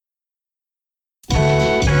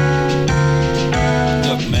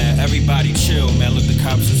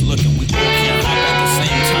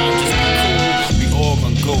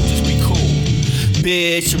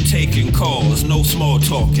bitch, I'm taking calls, no small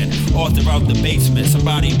talking. Author out the basement,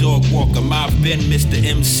 somebody dog walk him. I've been Mr.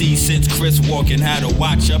 MC since Chris Walken had to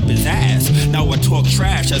watch up his ass. Now I talk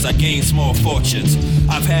trash as I gain small fortunes.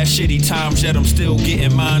 I've had shitty times, yet I'm still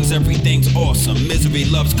getting mines. Everything's awesome. Misery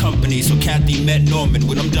loves company, so Kathy met Norman.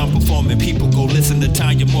 When I'm done performing, people go listen to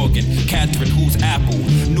Tanya Morgan. Catherine, who's Apple?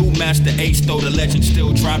 New Master Ace, though the legend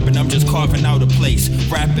still dropping. I'm just carving out a place,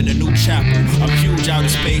 rapping a new chapel. I'm huge out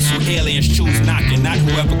of space, so aliens choose knocking, not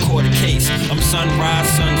whoever caught a case. I'm Sunrise,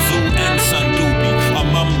 Sun Tzu, and Sun Doobie.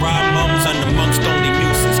 I'm Ride Mums and amongst only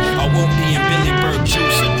muses. I won't be in Billy Bird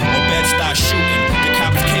juicing or Bed-Stuy shooting. The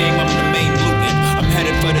cops came, I'm the main looting. I'm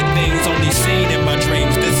headed for the things only seen in my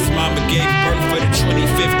dreams. This is Mama gave birth for the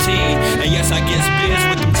 2015. And yes, I get spears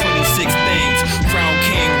with them 26 things. Crown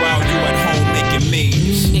King while you at home making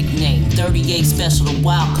memes. Nickname 38 special, the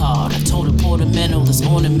wild card. I told a portamento that's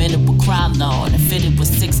ornamented with Krylon and fitted with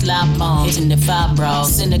 6 live bombs. Hitting the fibros,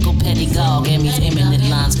 cynical petty gog, Emmy's imminent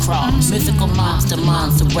lines cross. Mythical monster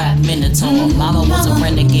rap minotaur. Mama was a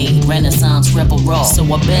renegade, Renaissance rebel raw. So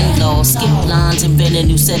I bend low, skip lines, invent a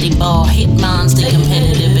new setting bar. Hit mines, stay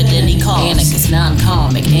competitive at any cost. Anarchist,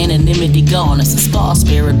 non-comic, anonymity gone. It's a sparse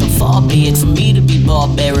spirit, but far be it for me to be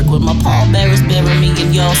barbaric. With my pallbearers bury me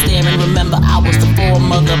and y'all staring. Remember I was the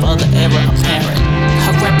foremother of other era apparent.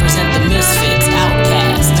 I represent the misfits,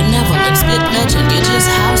 outcasts, benevolent, spit legend, you're just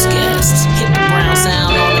house guests. Hit the brown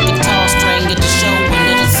sound on the guitar string, get the show and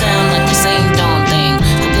let it sound like the same darn thing.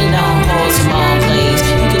 Put it on pause from all plays.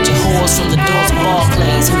 You get your horse from the doors of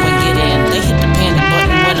Barclays. Who ain't get in? They hit the panic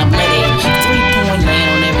button when I'm let in. 3-point land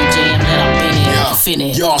on every jam that I've been in.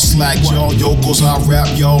 Finish. Y'all slack, y'all yokels, I rap,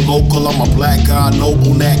 y'all local. I'm a black guy,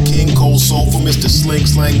 noble, Nat King Cole, soulful, Mr.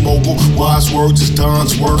 Slang mogul. Wise words is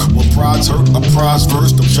Don's work. When pride's hurt, a prize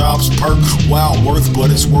verse, them jobs perk. Wild worth,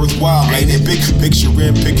 but it's worthwhile. Ain't it big? Picture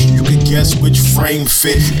in picture, you can guess which frame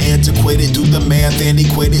fit. Antiquated, do the math,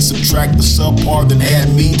 antiquated. Subtract the subpar, then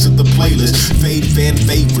add me to the playlist. Fade fan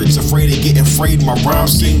favorites, afraid of getting frayed. My rhyme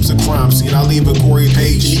seems a crime scene. I leave a gory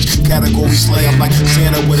page. Each category slay. I'm like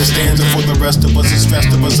Santa with a stanza for the rest of us. It's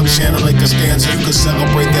Festivus, I'm channeling a stanza. You can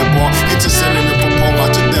celebrate that bar. It's a synonym for pole.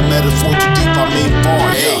 I took that metaphor too deep, I mean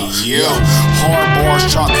bar. Hey, yeah. Hard bars,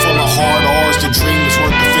 chock full of hard R's. The dream is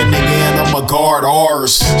worth defending, and I'm a guard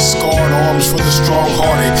ours. Scarred arms for the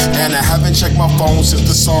strong-hearted. And I haven't checked my phone since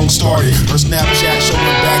the song started. Her Snapchat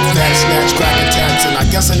showing back fat, snatch, cracking tats. And I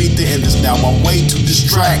guess I need to end this now. I'm way too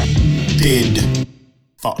distracted.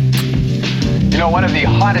 Fuck. You know, one of the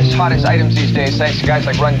hottest items these days, thanks to guys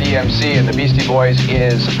like Run DMC and the Beastie Boys,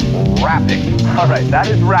 is rapping. All right, that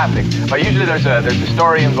is rapping. But usually there's a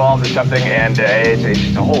story involved or something, and it's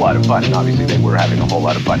just a whole lot of fun. And obviously they were having a whole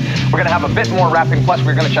lot of fun. We're going to have a bit more rapping, plus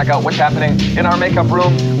we're going to check out what's happening in our makeup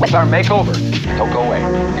room with our makeover. Don't go away.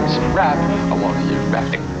 Give me some rap. I want to hear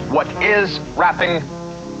rapping. What is rapping?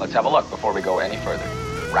 Let's have a look before we go any further.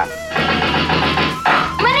 Rap.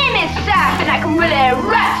 My name is Sax and I can really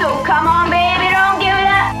rap, so come on baby, don't give it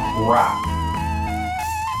up. Rap.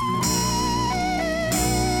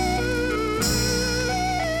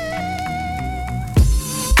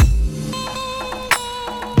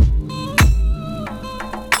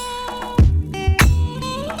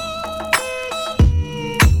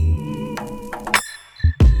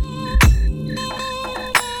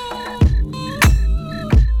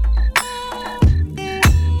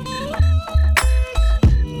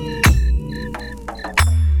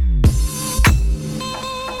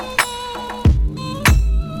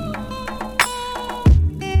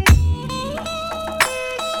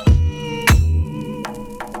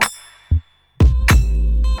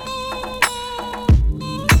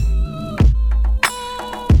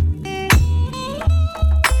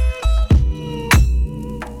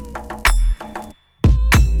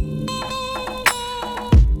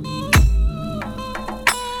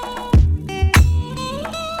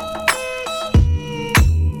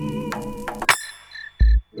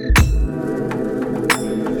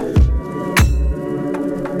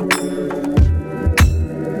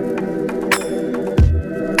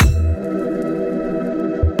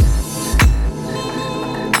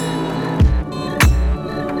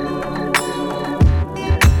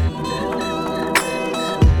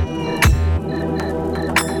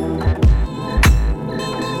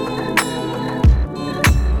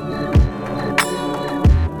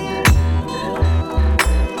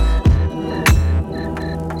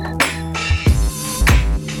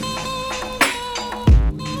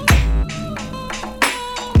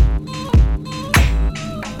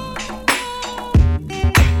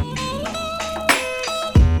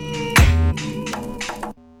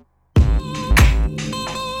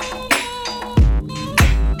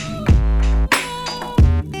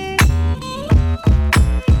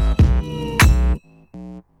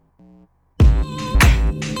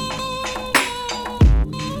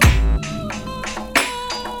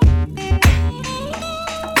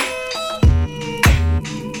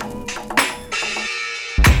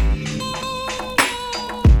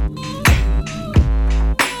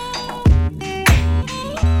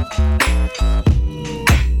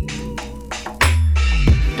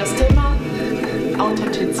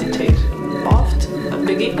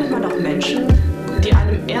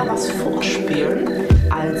 spielen,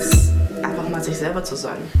 als einfach mal sich selber zu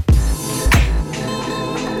sein.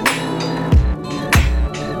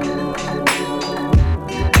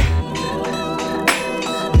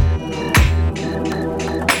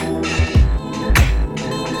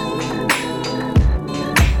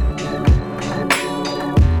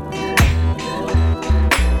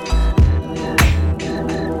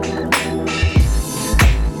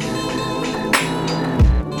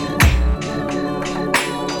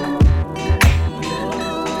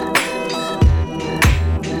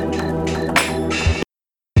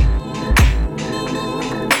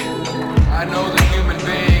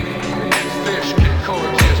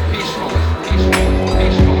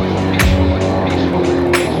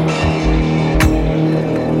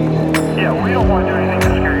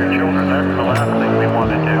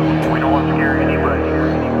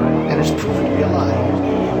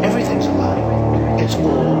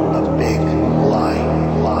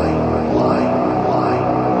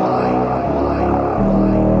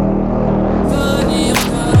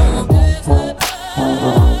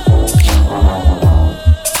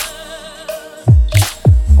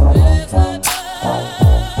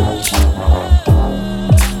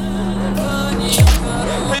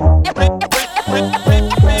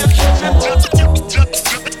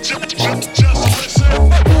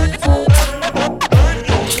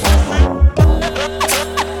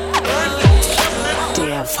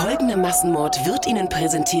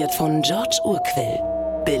 Präsentiert von George Urquell.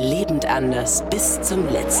 Belebend anders bis zum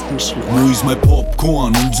letzten Schluck. Wo ist mein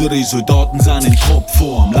Popcorn? Unsere Soldaten sind in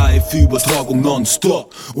Topform. Live-Übertragung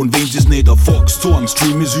nonstop. Und wenn sie's nicht auf Fox tun,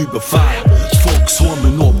 Stream ist überfallen. Foxhorn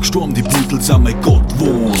bin abgestorben, die Beutel sind mein Gott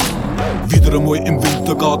wohn. Wieder einmal im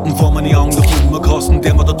Wintergarten vor meine anderen Filmerkasten,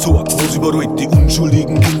 der mir dazu, wo's überall die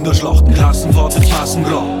unschuldigen Kinder schlachten. Klassenfahrt ins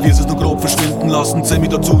Massengrab, wie sie's noch grob verschwinden lassen. Zähl mich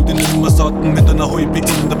dazu, den immer satten, mit einer Halbe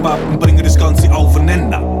in der Pappen, bringe das Ganze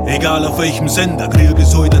aufeinander. Egal auf welchem Sender, Krieg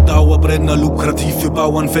ist heute Dauerbrenner, lukrativ für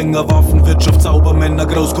Bauernfänger, Waffenwirtschaft, Saubermänner,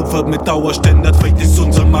 Großkopf mit Dauerständer, fällt ist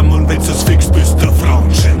unser Mann und wenn's es fix bist, der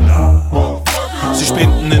Frauenschänder. Sie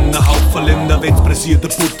spenden in der Hauptverländer, wenn's pressiert, der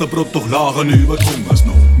Butterbrot doch lachen über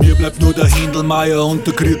Hungersnot. Mir bleibt nur der Händelmeier und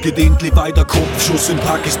der Krieg geht endlich weiter. Kopfschuss in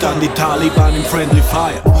Pakistan, die Taliban im Friendly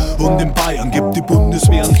Fire. Und in Bayern gibt die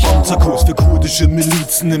Bundeswehr einen Panzerkurs für kurdische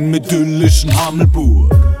Milizen im idyllischen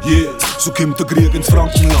Hammelburg. Yeah, so kommt der Krieg ins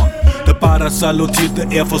Frankenland. Der Barak salutiert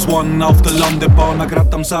der Air Force One auf der Landebahn.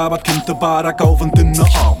 Grad am Sabbat kommt der Barak auf und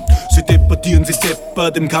Dinnerabend. Sie debattieren, sie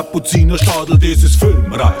deppert im Kapuzinerstadel, das ist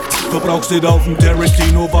filmreif. Da brauchst nicht auf den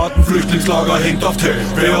Tarantino warten, Flüchtlingslager hängt auf Tape.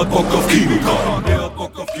 Wer hat Bock auf Kinokarten? Wer hat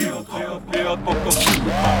Bock auf Kinokarten? Wer hat Bock auf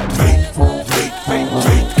Kinokarten?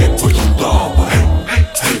 Wait, geht wohl unter, aber hey,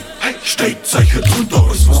 steht Zeichen drunter,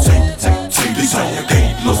 ist was zählt, die sei ja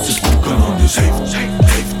geht, lasst es bunkern und es hilft,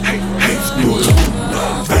 nur der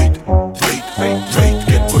Wunder. Wait,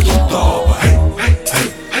 geht wohl unter, aber hey,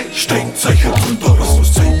 steht Zeichen drunter, ist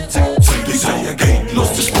was zählt. Die sei ja geht,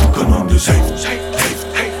 lasst es bunkern und es hilft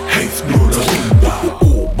nur der Wunder.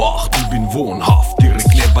 Obacht, ich bin wohnhaft, direkt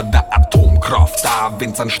neben der Atomkraft. Da,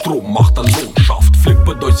 wenn's an Strom macht, an Lohn schafft,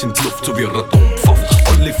 flippert euch in die Luft, so wie ein Atompfaff.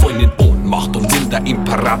 Alle fallen in Ohnmacht und wenn der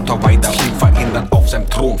Imperator weiter unverändert auf seinem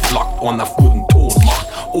Thron flackt und auf guten Ton macht.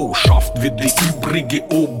 Oh, schafft wird die übrige,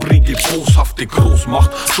 obrige, boshafte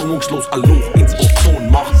Großmacht schonungslos ein Loch ins Ozon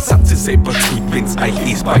macht. Satz ist selber schuld, wenn's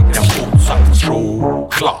euch ist bei der Mondsatzshow.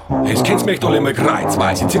 Klar, es kennt's mich doch immer greiz,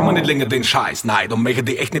 weiß, jetzt sind wir nicht länger den Scheiß neid und möchte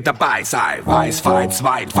die echt nicht dabei sein. Weiß, feit,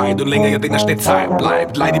 weit und länger ja den nicht Zeit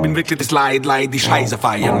bleibt. Leid, ich bin wirklich das Leid, die Scheiße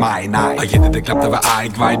feiern mein Nein. Jeder, der glaubt, aber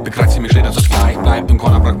eingeweiht, begreift sie mich nicht, dass es gleich bleibt und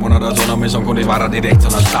keiner braucht Monat oder so noch Missung und ich war da nicht echt,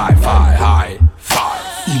 sondern Sci-Fi, High-Five.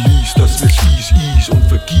 Ich lies, dass es is und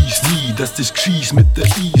vergiss nie, dass das Geschieß mit der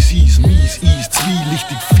Is, mies ist,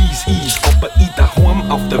 zwielichtig fies ist. Aber ich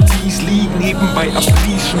daheim auf der Wies lieg, nebenbei ein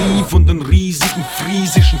Fließschnee von den riesigen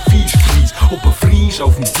friesischen Fischfries. Ob er frisch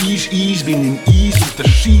auf dem Tisch ist, wenn in Is und der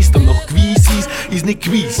schießt und noch gewiss ist nicht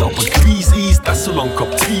gewiss, aber gewiss ist, dass solange kein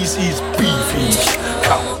Peace ist, Beef ist.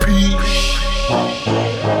 Kapisch?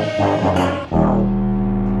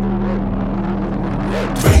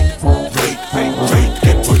 Wait,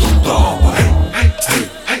 geht wohl unter, aber hey,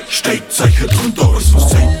 steht Zeichen drunter, ist was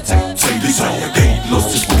zählt, die sei ja geht,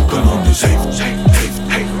 lasst es bunkern und es hilft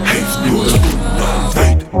nur der Wunder.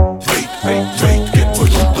 Wait, geht wohl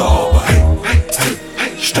unter, aber hey,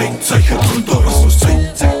 steht Zeichen drunter, ist was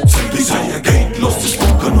zählt, die sei ja geht, lasst es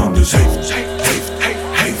bunkern und es hilft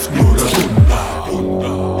nur der Wunder.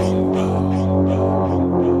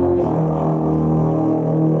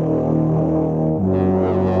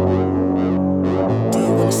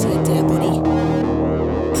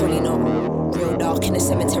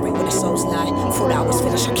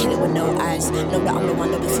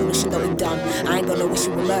 done. I ain't gonna wish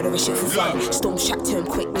you were murdering shit for fun. Storm chat to him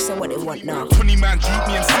quick, that's what they want now. 20 man deep,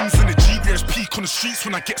 me and Sims in the GBS peak on the streets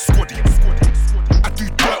when I get squaddy. I do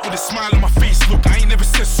dirt with a smile on my face, look, I ain't never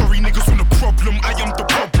said sorry, niggas on the problem, I am the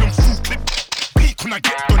problem, full clip. Peak when I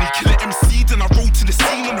get done, killer MC, then I roll to the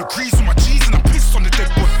scene on the grease with my G's and I piss on the dead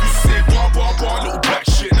body. You say bar, little black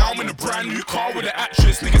shit, now I'm in a brand new car with an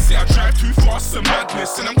actress. Niggas say I drive too fast, some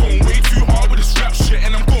madness, and I'm going way too hard with this rap shit,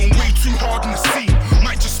 and I'm going way too hard in the scene.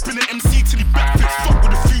 Might just spin an MC till he backflip, fuck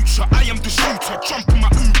with the future, I am the shooter, jump in my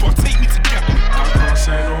Uber, take me to get me. I can't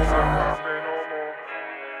say no more.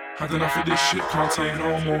 Had enough of this shit, can't take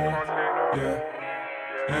no more. Yeah.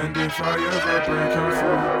 And if I ever break and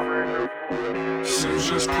fall, Sims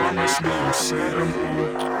just promise me you'll say them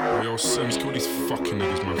all. Yo, Sims, kill these fucking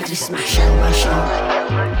niggas, man. I just smash out my show.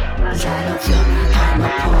 Cause I don't feel like I'm a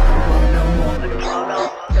part of the world no more.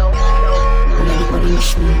 Will anybody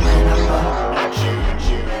wish me when I'm gone?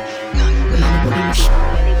 Will anybody wish me?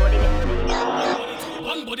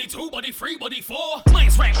 One body, two body, three body, four.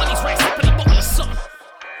 Mine's right, money's right, sipping the bottle of sun.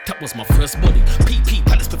 That was my first body. PP,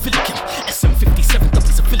 Palace Pavilion. SM57,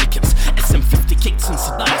 doubles of Philippians. SM50 gates and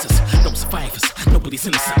sedizers. No survivors, nobody's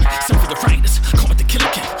innocent. Some for the riders, come with the killer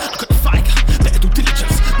king. I got the fire, better do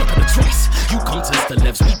diligence. Not got a choice. You come test the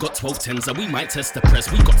levs. We got 12 tens and we might test the press.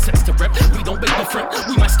 We got sets to rep. We don't beg no friend.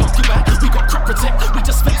 We might stop you out. We got crop protect. We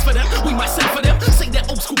just fence for them. We might send for them. Say they're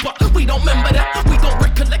old school, but we don't remember that. We don't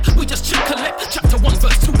recollect. We just chill collect. Chapter 1,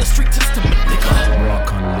 verse 2, the street testament, nigga.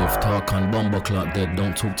 Rock on live, talk on bomber clock dead.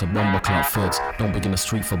 Don't talk to bomber clock feds. Don't begin the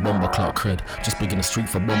street for bomber clock cred. Just begin the street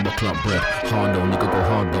for bomber clock bread. Hard though, nigga go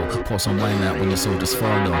hard though. Pour some wine out when your soldiers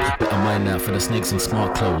fall though. Better mind out for the snakes in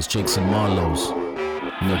smart clothes. Jakes and Marlows.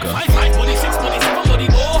 Nigga. 5 body, 6 body, 7 body,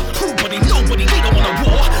 more. Crew body, nobody, we don't want a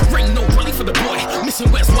war. Ring no body for the boy.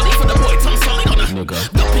 Missing West body for the boy. Tongue solid on a nigga.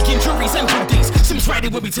 The picking juries and duties. Sims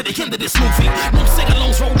riding with me to the end of this movie. No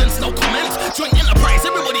sing-alongs, rodents, no comments. Joint enterprise,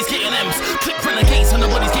 everybody's getting M's. Click renegades and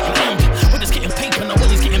nobody's getting M'd. We're just getting paper,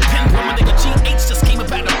 nobody's getting penned. When my nigga GH just came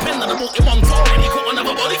about the pen and I bought him on tour and he got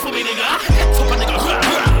another body for me, nigga. Top a nigga.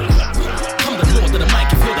 I'm the lord of the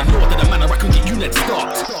mic, if you're the lord of the manor, I can get you next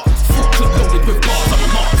start. Full clip loaded with bars, I'm a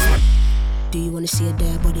marksman. Do you wanna see a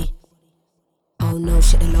dead body? Oh no,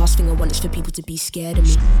 shit, the last thing I want is for people to be scared of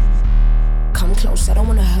me. Come close, I don't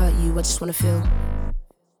wanna hurt you, I just wanna feel.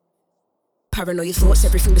 Paranoia thoughts,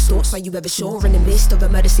 everything distorts. Are you ever sure? In the midst of a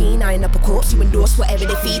murder scene, eyeing up a corpse. You endorse whatever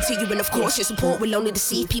they feed to you, and of course your support will only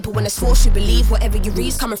deceive people when it's forced. You believe whatever you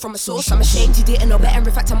read's coming from a source. I'm ashamed you didn't know better,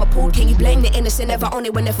 in fact I'm appalled. Can you blame the innocent ever only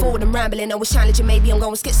when they're forward and rambling? I was challenging, maybe I'm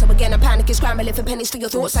going schizo again. I'm panicking, scrambling for pennies for your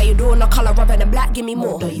thoughts. I adore no colour other than black, give me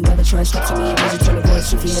more. Don't you ever try and stop to me, there's a ton of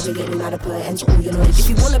voice. If you ever get me mad, I put an end to all your noise. If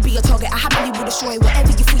you wanna be a target, I happily will destroy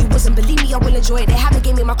whatever you thought you wasn't. Believe me, I will enjoy it. They haven't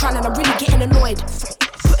gave me my crown and I'm really getting annoyed.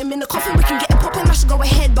 Put him in the coffin, we can get him poppin'. I should go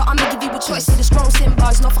ahead, but I'ma give you a choice. See this grown sin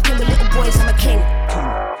bars, not fucking with little boys, I'm a king.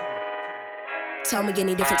 Tell me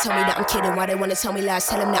any different, tell me that I'm kidding. Why they wanna tell me lies?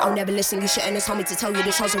 Tell them that I'll never listen. You shouldn't have told me to tell you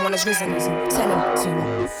this chosen one has risen. Tell him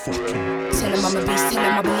I'm a beast, tell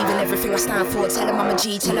him I believe in everything I stand for. Tell him I'm a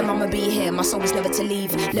G, tell him I'ma be here. My soul is never to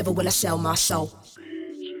leave, never will I sell my soul.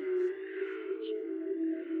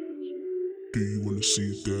 Do you wanna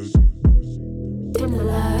see it dead? In the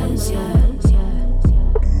lies, yeah.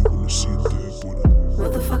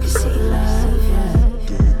 What the fuck is city life, yeah.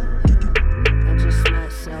 I just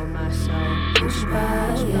might sell my soul. Would you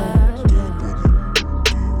buy, yeah.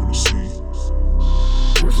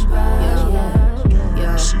 Would you buy,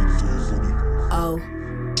 yeah. Oh,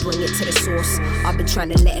 bring it to the source. I've been trying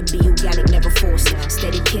to let it be organic, never forced.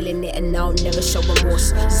 Steady killing it and I'll never show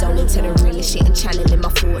remorse. Zoning to the realest shit and channeling my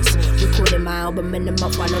thoughts. Recording my album in a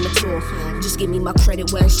month while on the tour. Just give me my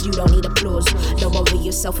credit where you don't need applause. Don't worry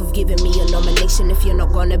yourself of giving me a nomination if you're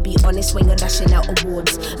not gonna be honest when you're dashing out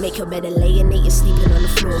awards. Make your bed and lay in it, you're sleeping on the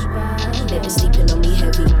floor. Never sleeping on me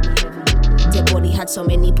heavy. Their body had so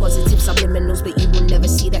many positive subliminals, but you will never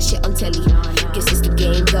see that shit on telly. Guess it's the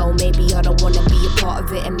game though, maybe I don't wanna be a part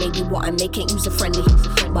of it, and maybe what I make ain't user friendly.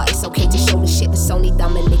 But it's okay to show the shit that's only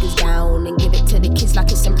dumbing niggas down and give it to the kids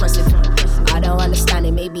like it's impressive. I don't understand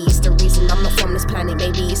it, maybe it's the reason I'm not from this planet.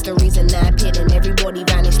 Maybe it's the reason that I appeared and everybody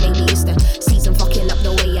vanished. Maybe it's the season fucking up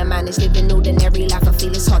the way I manage. Living ordinary life, I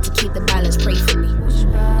feel it's hard to keep the balance. Pray for me.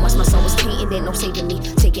 Once my soul was tainted, ain't no saving me.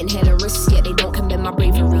 Taking hella risks, yet they don't commend my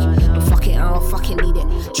bravery. But fuck it, I don't fucking need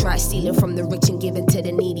it. Try stealing from the rich and giving to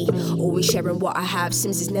the needy. Always sharing what I have,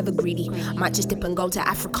 Sims is never greedy. Might just dip and go to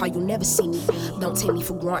Africa, you'll never see me. Don't take me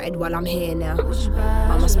for granted while I'm here now.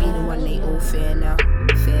 I must be the one they all fear now.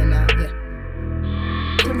 Fear now, yeah.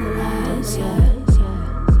 In the lies, yeah.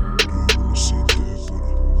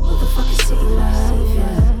 What the fuck is city life,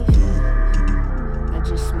 yeah.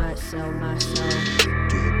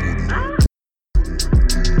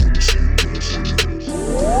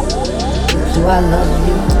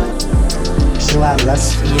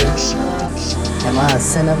 Am I a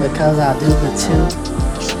sinner because I do the two?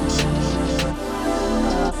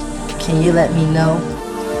 Can you let me know?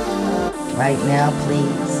 Right now,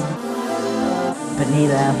 please.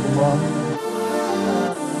 Bonita Applebum.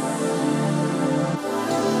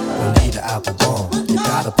 Bonita Applebum, you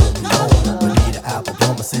gotta put me on. Bonita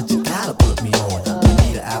Applebum, I said you gotta put me on.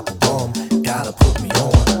 Bonita Applebum, gotta put me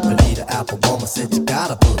on. Bonita Applebum, I said you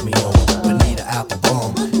gotta put me on. Bonita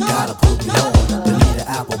Applebum, gotta put me on. Bonita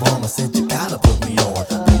Applebum, I said you gotta put me on.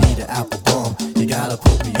 Bonita Applebum, you gotta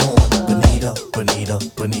put me on. Bonita, Bonita,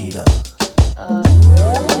 Bonita.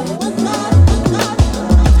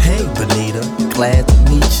 Hey Bonita, glad to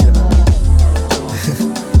meet you.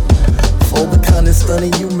 For the kind of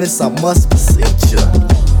stunning you miss, I must beseech you.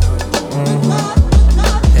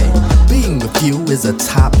 Hey, being with you is a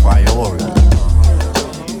top priority.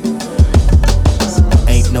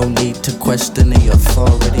 Ain't no need to question the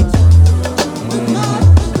authority.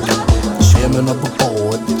 Chairman of the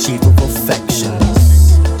board, chief of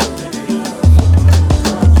affections.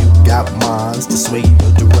 You got minds to sway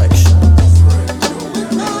your direction.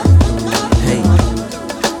 Hey,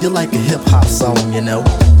 you're like a hip hop song, you know.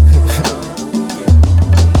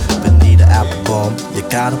 Bonita Applebum, you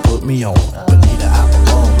gotta put me on. Bonita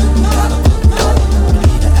Applebum, you gotta put me on.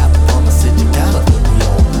 Bonita Applebum, I said you gotta put me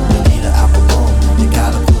on. Bonita Applebum, you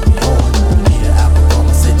gotta put me on. Bonita Applebum,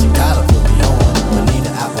 I said you gotta put me on.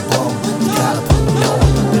 Bonita Applebum, you gotta put me on.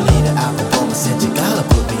 Bonita Applebum, I said you gotta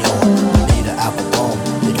put me on. Bonita Applebum,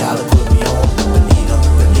 you gotta put me on. Bonita,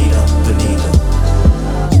 Bonita, Bonita.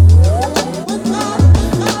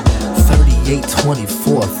 38,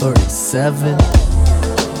 24, 37.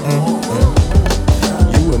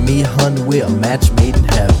 You and me, hun, we're a match made in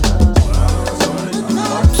heaven.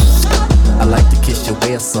 I like to kiss your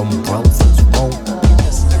ass, some brothers won't.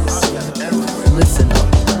 Listen up,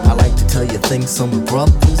 I like to tell you things some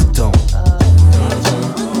brothers don't.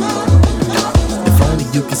 If only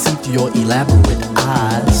you could see through your elaborate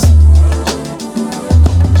eyes.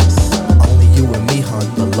 Only you and me, hun,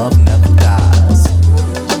 the love never dies.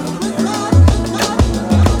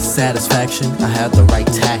 Satisfaction, I have the right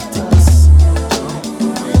tactics.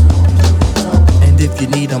 And if you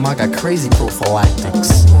need them, I got crazy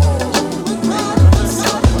prophylactics.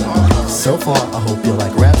 So far, I hope you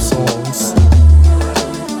like rap songs.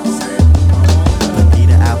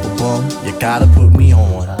 Bonita Applebum, you gotta put me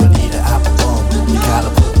on. Bonita Applebum, you gotta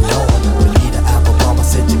put me on. Bonita Applebum, I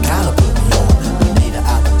said you gotta put me on. Bonita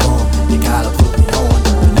Applebum, you gotta put me on.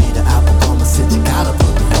 Bonita Applebum, I said you gotta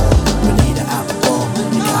put me on. Bonita Applebum,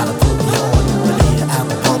 you gotta put me on. Bonita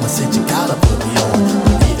Applebum, I said you gotta put me on.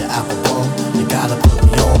 Bonita Applebum, you gotta put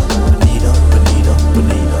me on. Bonita, Bonita,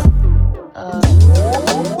 Bonita.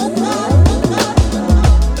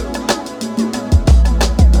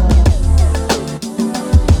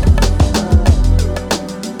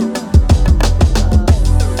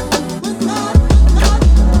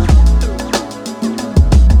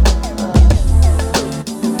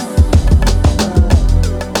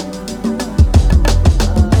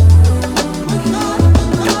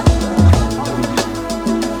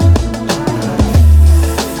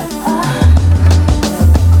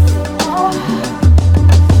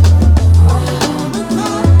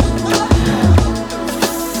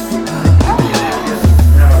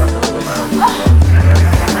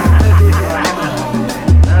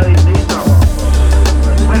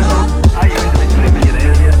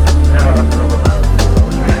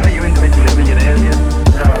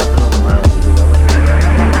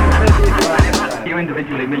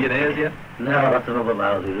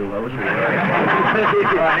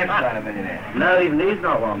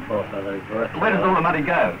 Where does all the money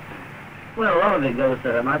go? Well, a lot of it goes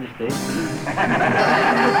to Her Majesty. She's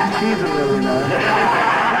a really nice.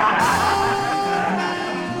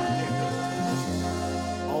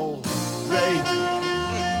 Oh, baby.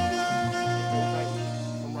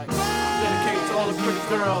 Dedicate to all the pretty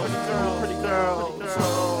girls, pretty girls.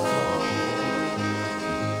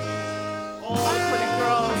 All the pretty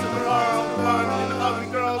girls in the world, and the ugly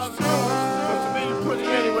girls too. But to me, you're pretty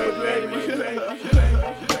anyway, baby.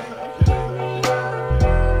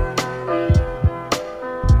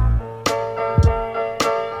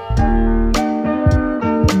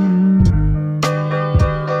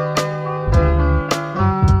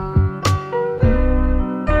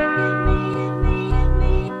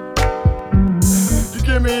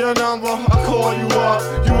 I call you up,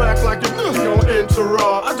 you act like you're gonna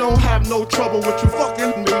interrupt. I don't have no trouble with you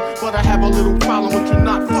fucking me, but I have a little problem with you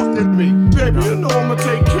not fucking me. Baby, you know I'ma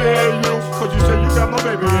take care of you, cause you say you got my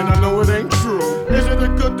baby and I know it ain't true. Is it a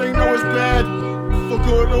good thing? No, it's bad. For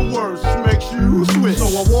good or worse, makes you you switch. So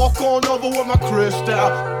I walk on over with my crystal.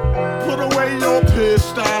 Put away your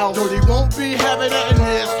pistol. Dirty won't be having it in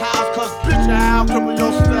this house, cause bitch, I'll cripple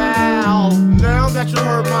your style. Now that you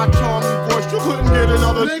heard my charming voice, you couldn't get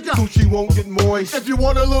another nigga. Gucci won't get moist. If you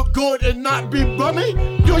wanna look good and not be bummy,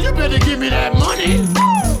 yo, you better give me that money.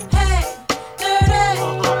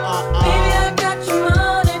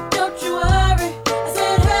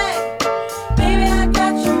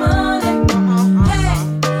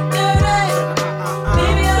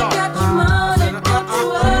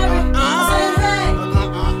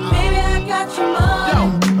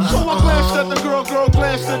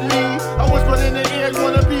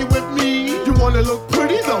 Look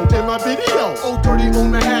pretty though in my video. Oh, dirty on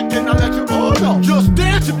the hat, and I let you all know. Just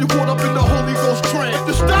dance if you caught up in the Holy Ghost trance. If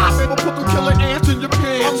you stop, I'ma put the killer ants in your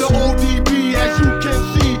pants. I'm the ODB, as you can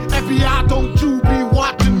see. FBI, don't you be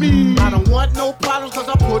watching me. I don't want no problems, cause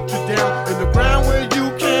I put you down in the ground where you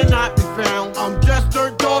cannot be found. I'm just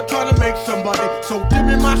dirt dog trying to make somebody. So give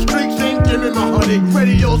me my streaks and give me my honey.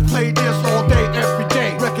 Radios play this all day, every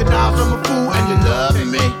day. Recognize I'm a fool and you love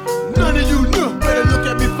me. None of you knew, better look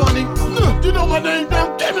at me funny. You know my name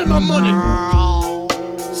now, give me my money.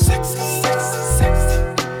 Sexy, sexy, sexy.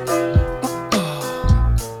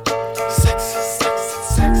 Sexy, sexy,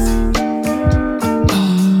 sexy.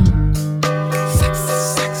 Sexy,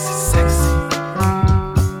 sexy, sexy.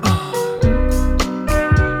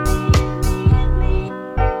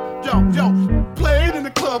 Yo, played in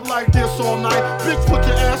the club like this all night. Bitch, put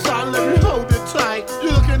your ass out, let me hold it tight. You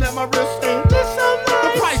looking at my wrist, ain't this so nice? The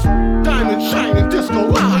price, diamond shining, disco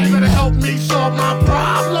light. You better help me solve my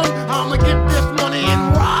problem. I'ma get this money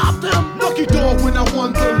and rob them. Lucky dog when I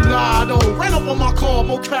won the lotto. Ran up on my car,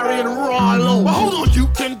 more carrying Rollo. But hold on, you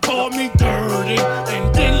can call me dirty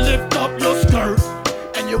and then lift up your skirt.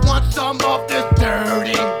 And you want some of this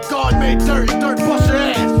dirty? God made dirty, dirt bust your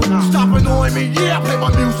ass. Stop annoying me, yeah, I play my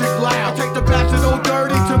music loud. I take the back to no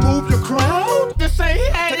dirty to move the crowd. Just say,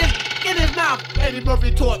 hey, it is now. Eddie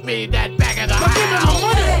Murphy taught me that back of the house. Give me my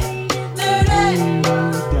money.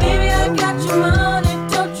 Baby, I got your money,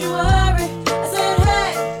 don't you worry. I said,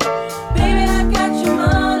 hey, baby, I got your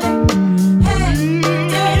money. Hey,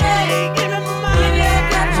 dirty, give me my money. Baby, I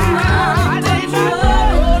got your money, don't you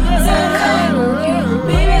worry. I said, hey,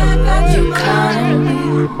 baby, I got your money.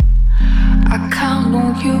 I count on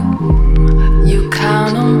you, you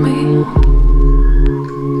count on me.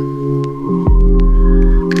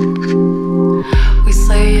 We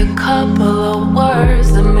say a couple of words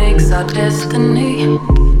that makes our destiny.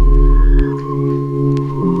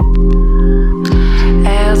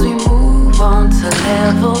 As we move on to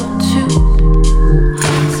level 2,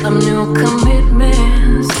 some new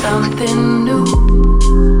commitments, something new.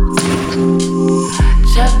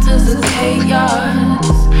 Chapters of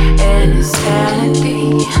chaos and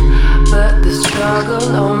insanity, but the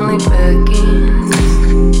struggle only begins.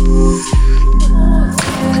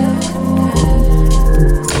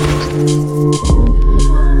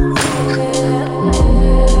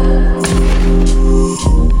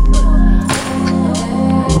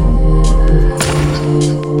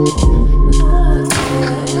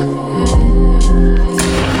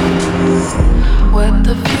 What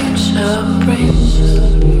the future brings,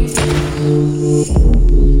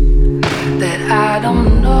 that I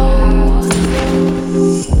don't know,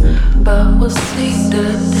 but we'll see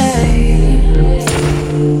today.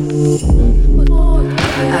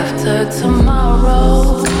 After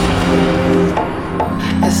tomorrow,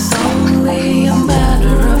 it's only a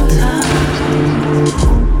matter of time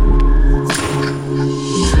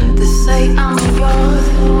to say I'm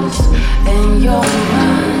yours and you're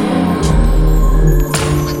mine.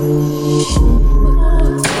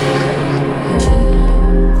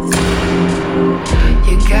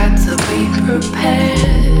 You got to be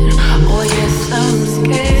prepared, oh yes, I'm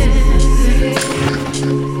scared.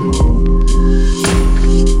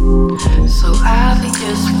 So I'll be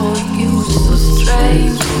just for you, so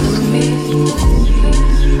strange to me.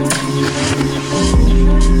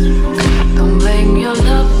 Don't blame your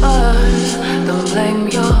lover, don't blame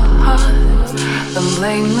your heart, don't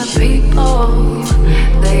blame the people,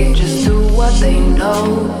 they just do what they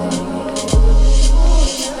know.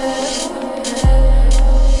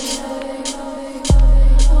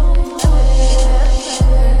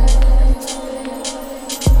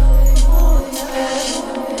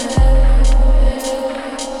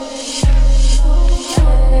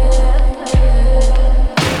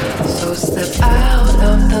 So step out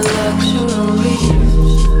of the luxury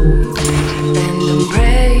and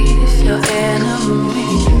embrace your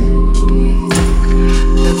enemy.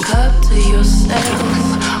 Look up to yourself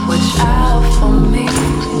with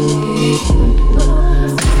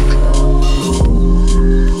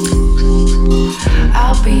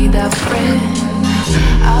be that friend,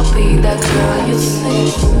 I'll be that girl you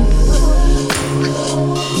see.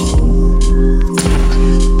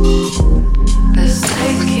 Let's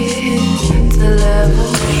take it to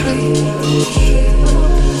level 3.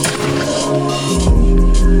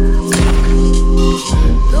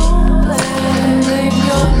 Don't blame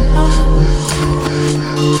your heart.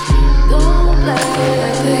 Don't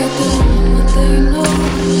blame, they do what they know.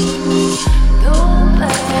 Don't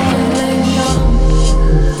blame your,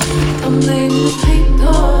 don't blame the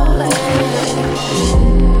people.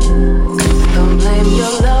 Don't blame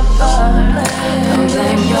your lover. Don't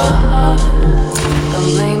blame your heart. Don't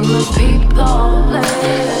blame the people.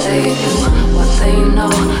 They do what they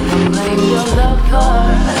know. Don't blame your lover.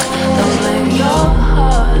 Don't blame your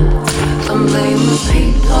heart. Don't blame the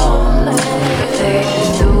people. They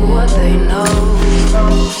just do what they know. From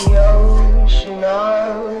the ocean of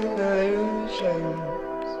illusions,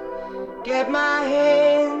 get my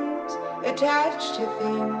hands attached to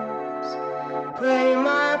things, play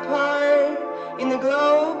my part in the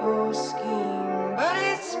global scheme, but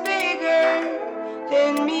it's bigger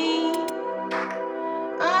than me.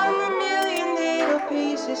 I'm a million little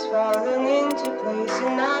pieces falling into place,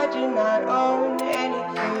 and I do not own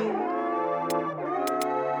anything.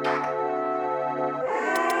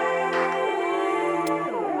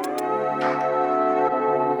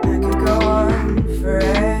 I could go on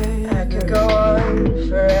forever.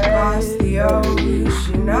 Across the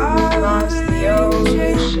ocean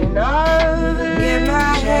of, get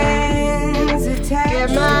my hands attached,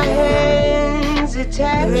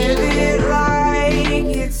 live it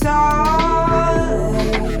like it's all a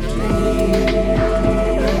dream.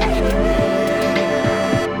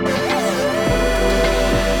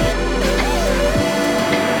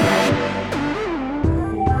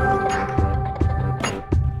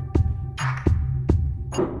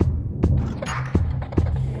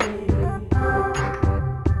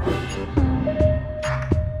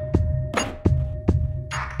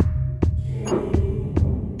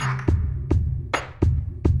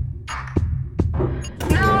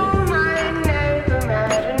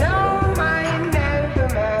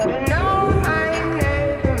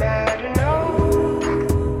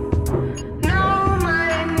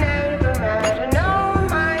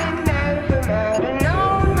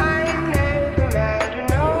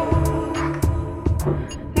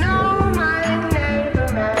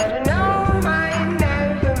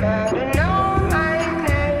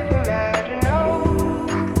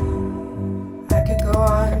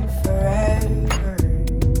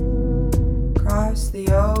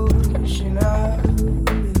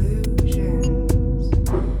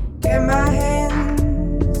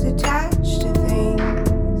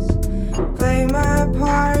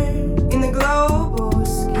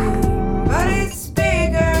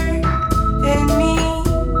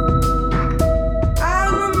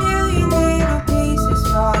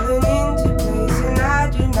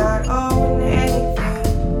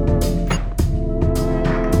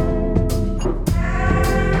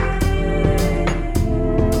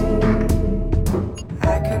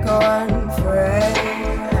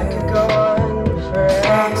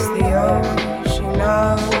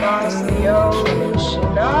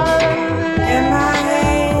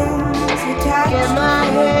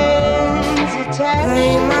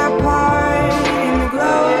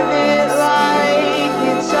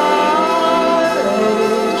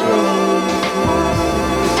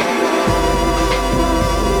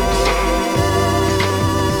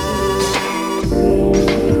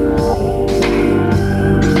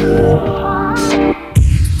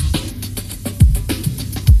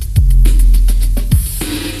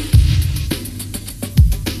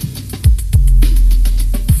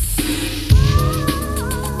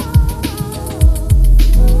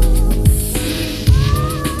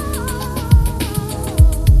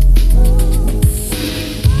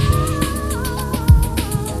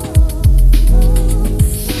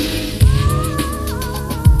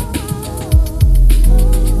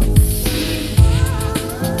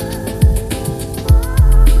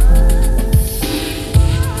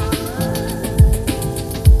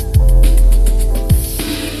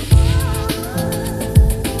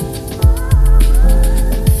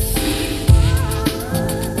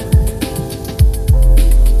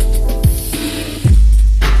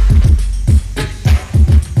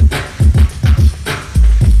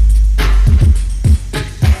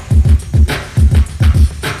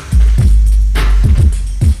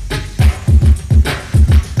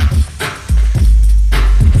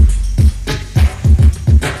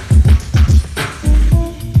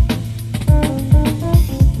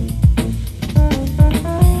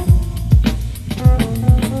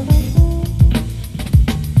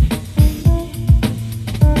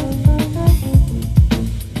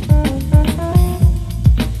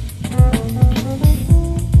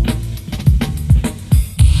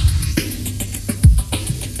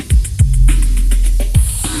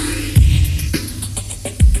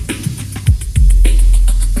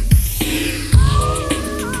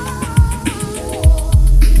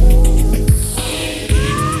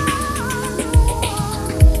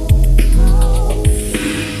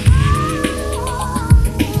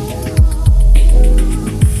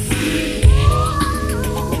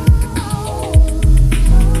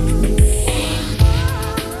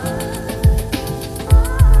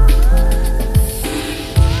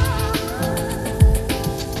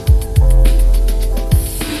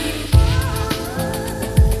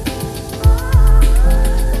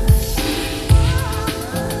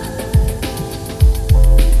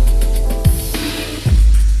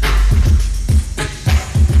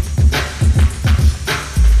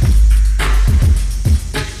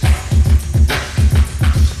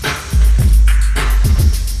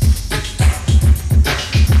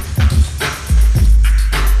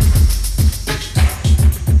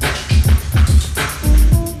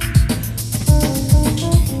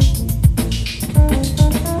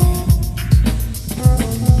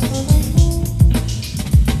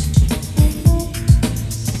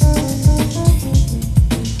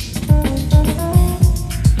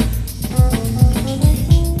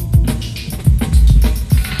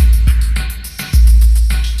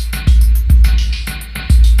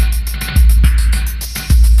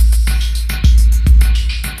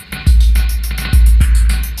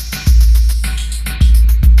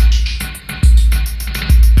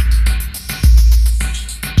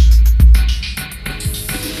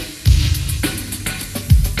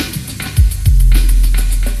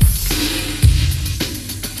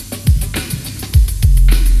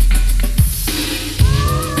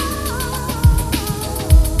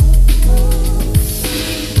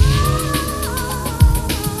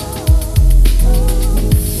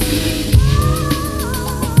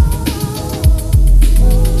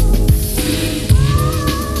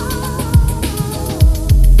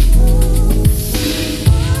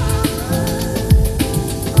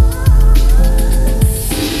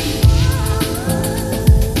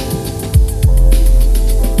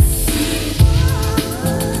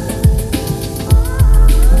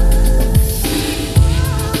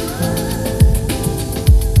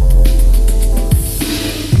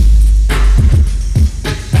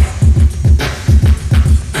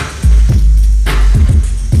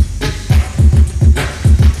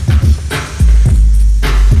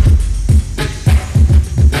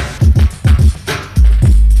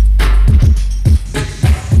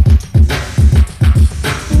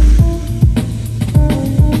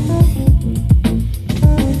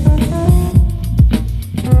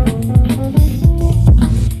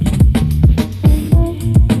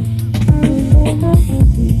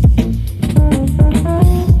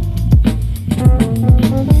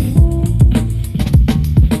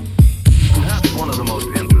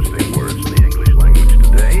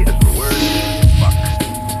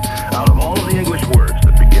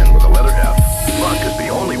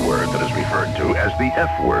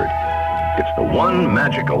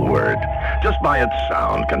 magical word. Just by its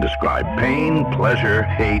sound can describe pain, pleasure,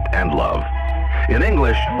 hate, and love. In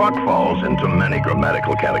English, fuck falls into many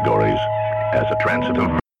grammatical categories. As a transitive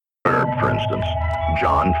verb, for instance,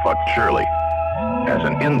 John fucked Shirley. As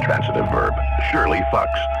an intransitive verb, Shirley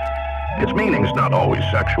fucks. Its meaning's not always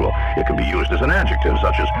sexual. It can be used as an adjective,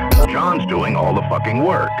 such as, John's doing all the fucking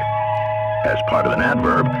work. As part of an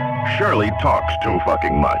adverb, Shirley talks too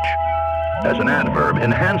fucking much. As an adverb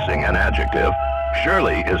enhancing an adjective,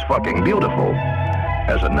 Shirley is fucking beautiful.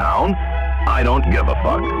 As a noun, I don't give a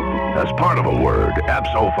fuck. As part of a word,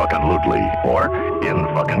 abso-fucking-lutely, or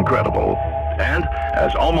in-fucking-credible. And,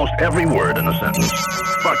 as almost every word in a sentence,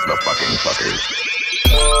 fuck the fucking fuckers.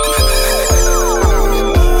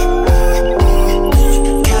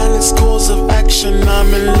 Countless course of action,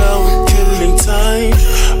 I'm in love with killing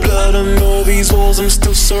time. Blood on all these walls, I'm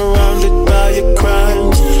still surrounded by your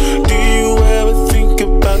crimes. Do you ever think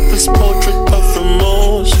about this portrait of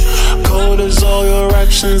remorse? Cold as all your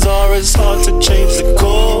actions are, it's hard to change the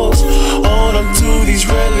course. On to these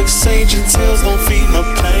relics, ancient tales gon' feed my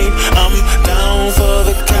pain. I'm down for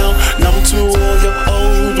the count, numb to all your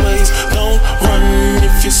old ways. Don't run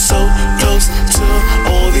if you're so close to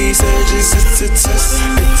all these edges. It's a test,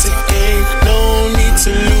 it's a game, no need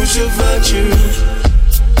to lose your virtue.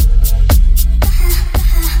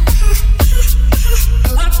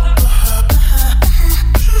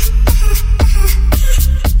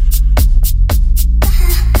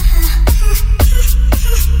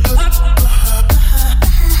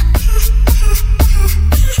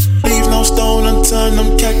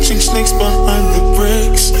 I'm catching snakes behind the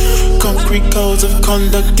bricks. Concrete codes of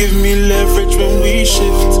conduct give me leverage when we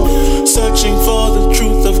shift. Searching for the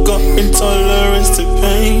truth, I've got intolerance to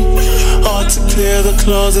pain. Hard to clear the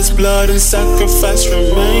closets, blood and sacrifice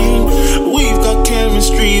remain. We've got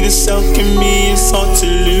chemistry, this alchemy is hard to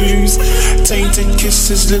lose. Tainted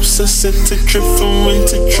kisses, lips are set to drip from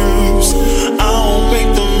winter truths. I won't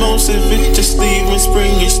make the most of it, just leave when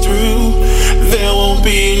spring is through. There won't be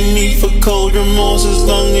a need for cold remorse as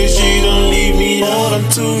long as you don't leave me. Hold on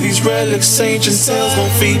to these relics, ancient tales gon'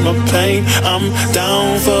 feed my pain. I'm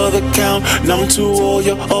down for the count, numb to all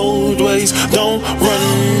your old ways. Don't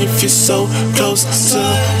run if you're so close to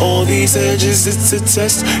all these edges. It's a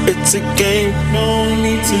test, it's a game, no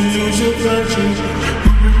need to lose your virtue.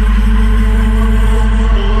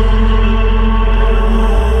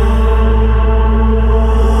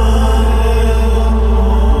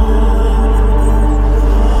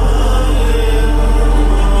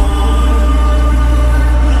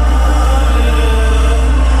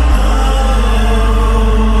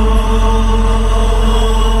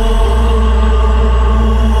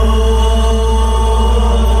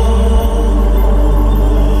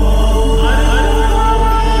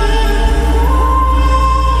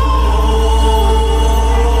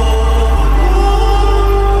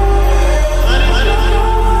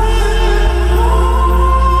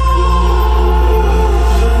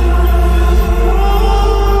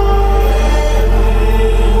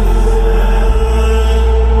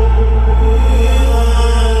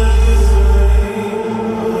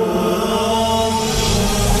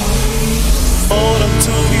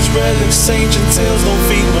 Ancient tales don't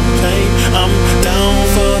feed my pain. I'm down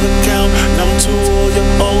for the count, numb to all your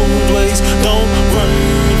old ways. Don't run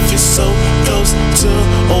if you're so close to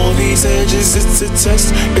all these edges. It's a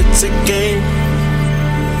test, it's a game.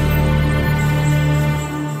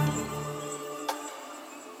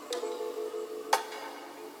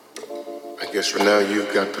 I guess for now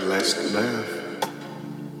you've got the last laugh.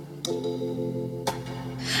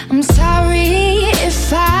 I'm sorry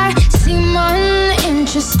if I seem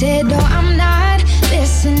uninterested, or I'm not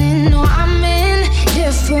listening, or I'm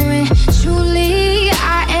indifferent. Truly,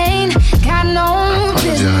 I ain't got no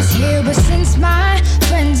business here, but since my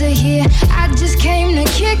friends are here, I just came to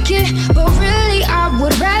kick it. But really, I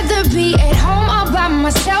would rather be at home all by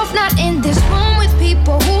myself, not in this room with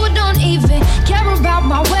people who don't even care about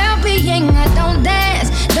my well-being. I don't dance,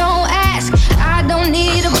 don't ask, I don't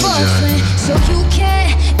need a boyfriend, so you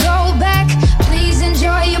can't go back. Please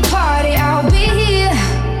enjoy your party, I'll be here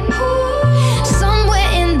somewhere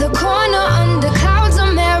in the corner under clouds of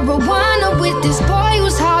marijuana with this boy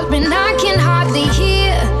who's hollering I can hardly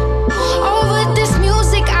hear. Over this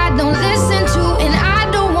music I don't listen to, and I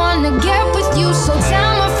don't wanna get with you, so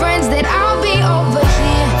tell my friends that I'll be over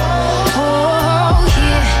here.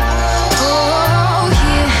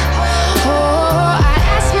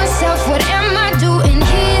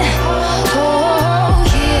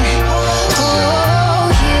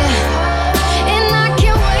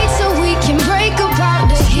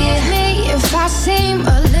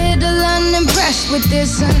 with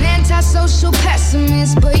this. An antisocial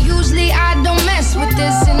pessimist, but usually I don't mess with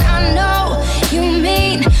this. And I know you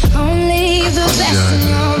mean only the best, and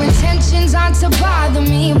your intentions aren't to bother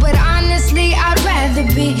me. But honestly, I'd rather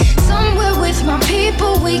be somewhere with my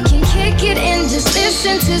people. We can kick it and just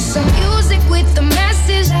listen to some music with the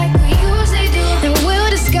message like we usually do. And we'll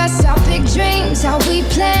discuss our big dreams, how we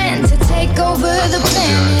plan to take over the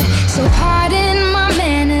planet. So pardon my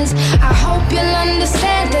manners, I hope you'll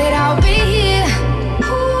understand that I'll be here.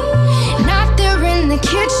 Not there in the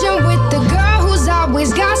kitchen with the girl who's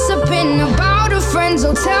always gossiping about her friends.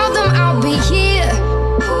 Oh, tell them I'll be here.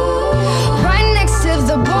 Right next to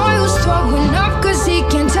the boy who's throwing up cause he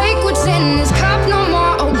can't take what's in his cup no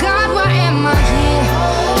more. Oh God, why am I here?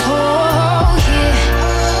 Oh yeah,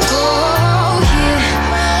 oh yeah,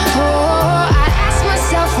 oh, I ask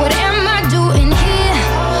myself, what am I doing here?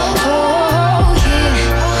 Oh yeah,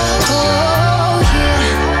 oh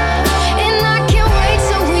yeah, and I can't wait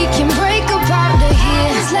till we can break up out of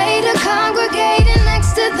here. Later congregating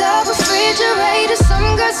next to the refrigerator,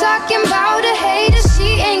 some girl talking about a hater,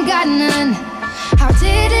 she ain't got none. How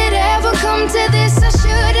did it ever come to this? I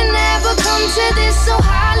should've never come to this. So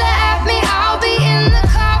holla at me, I'll be in the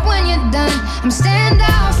car when you're done. I'm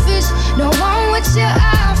standoffish, don't want what you're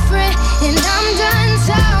offering, and I'm done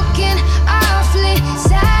talking awfully.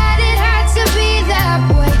 Sad it had to be that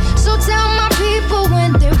way. So tell my people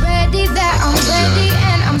when they're ready that I'm ready,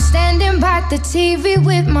 and I'm standing by the TV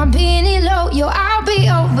with my beanie low. Yo, I'll be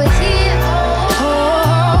over here.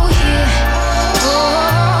 Oh yeah.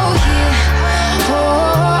 Oh yeah,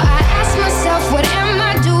 oh, I ask myself, what am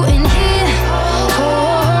I doing here?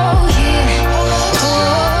 Oh yeah,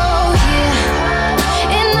 oh yeah,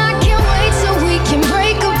 and I can't wait till we can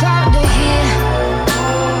break up out of here.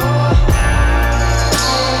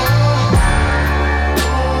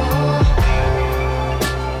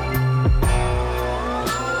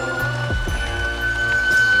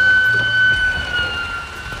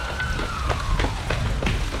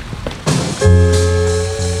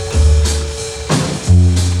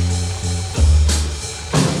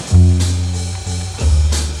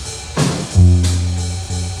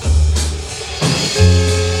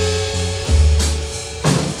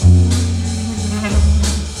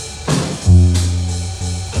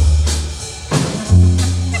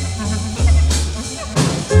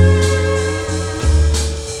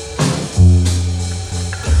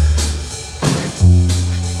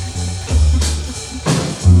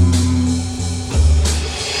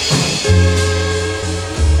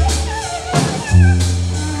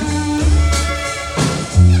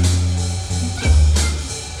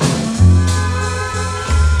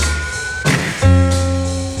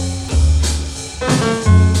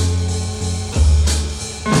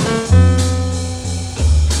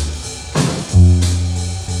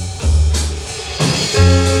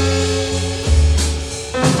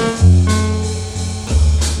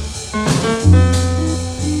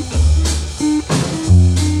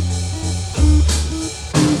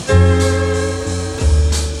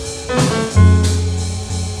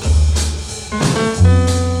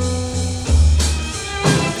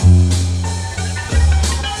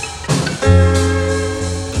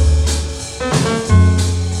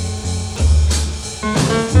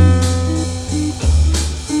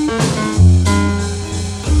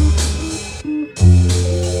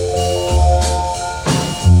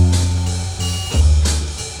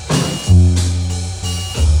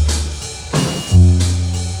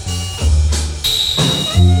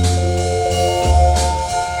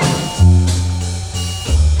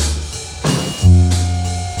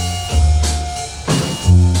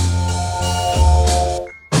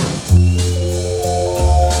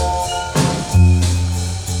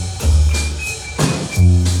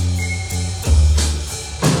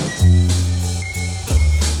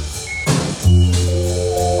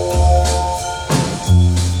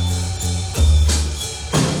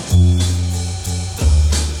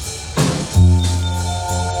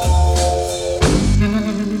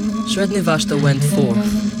 Srednivashta went forth.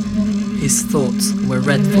 His thoughts were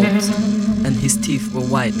red thoughts, and his teeth were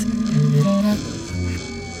white.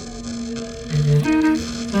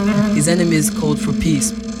 His enemies called for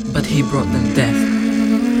peace, but he brought them death.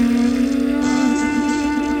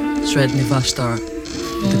 Srednivashtar,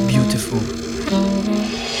 the beautiful.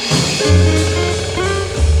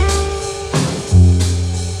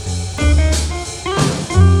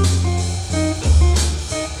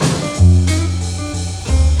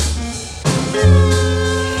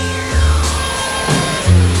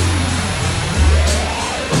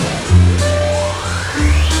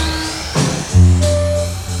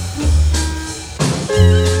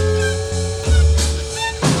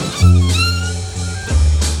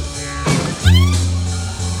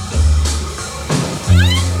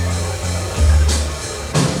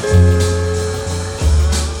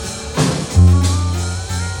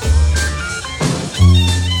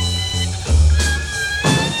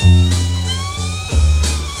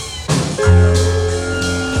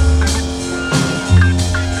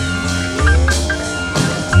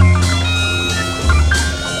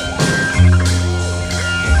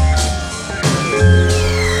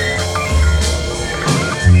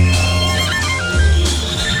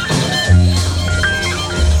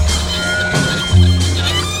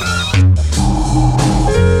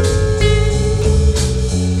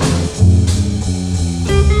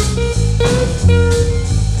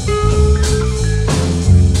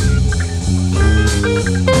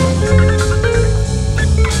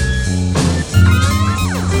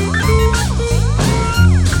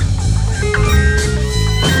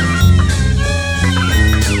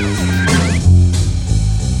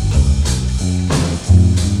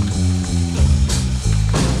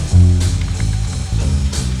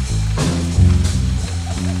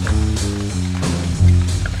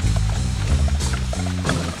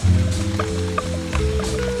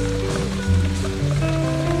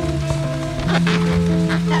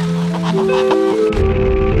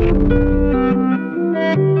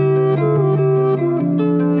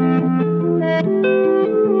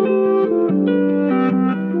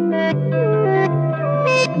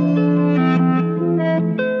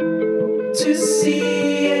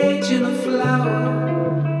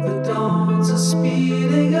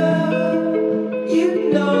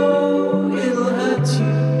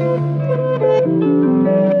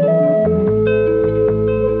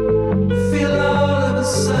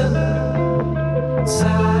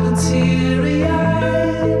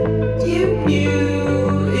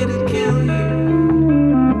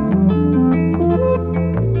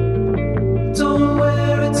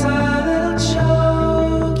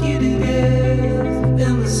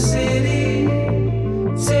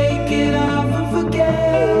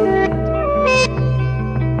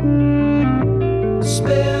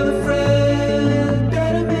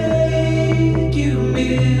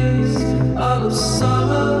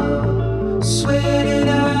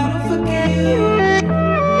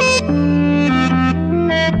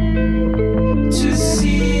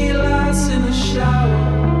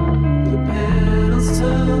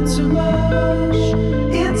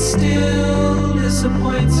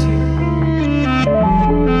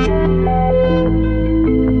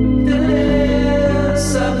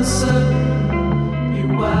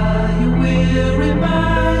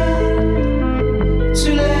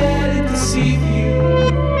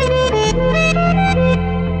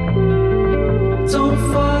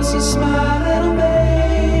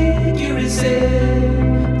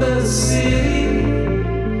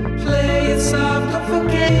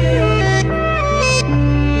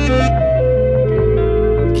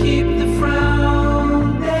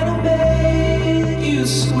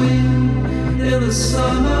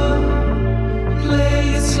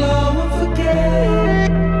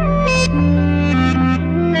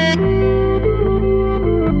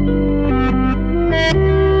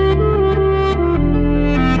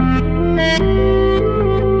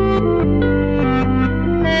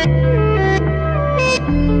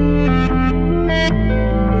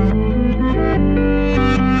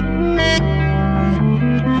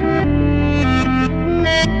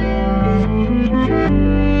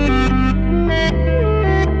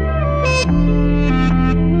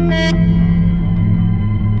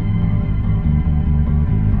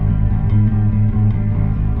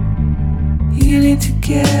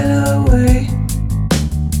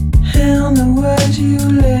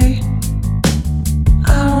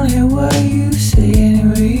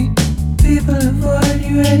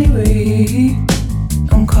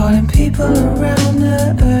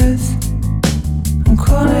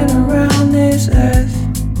 crawling around this earth.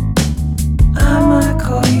 I might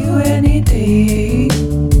call you any day.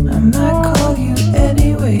 I might call you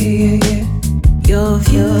anyway, yeah, yeah. Your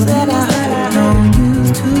views that I heard are no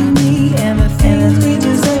news to me, and my family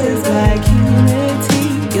deserves like unity.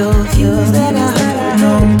 Your views that I heard are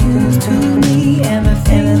no news to me, and my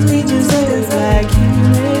family deserves like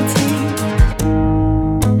unity.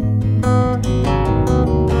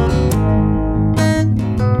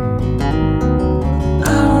 I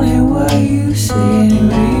don't hear what you say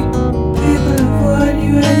anyway. People avoid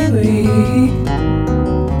you anyway.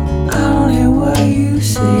 I don't hear what you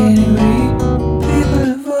say anyway.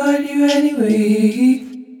 Avoid you anyway.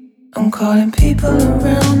 I'm calling people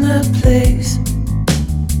around that place.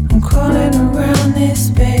 I'm crawling around this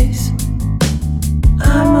space.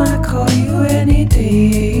 I might call you any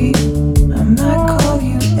day. I might call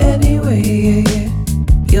you anyway, yeah, yeah.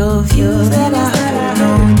 Your views that I heard are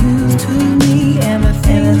no news to me, and my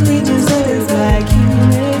family deserves like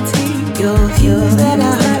unity. Your views that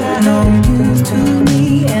I heard are no news to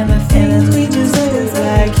me, and my family deserves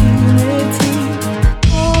like unity.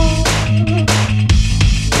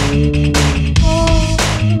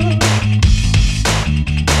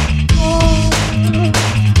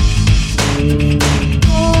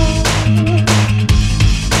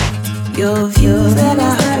 Your views that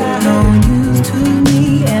I heard are no news to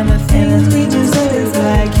me, and my family deserves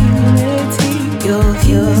like unity. Your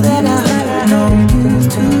views that I heard are no news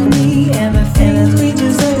to me, and my family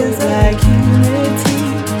deserves like unity.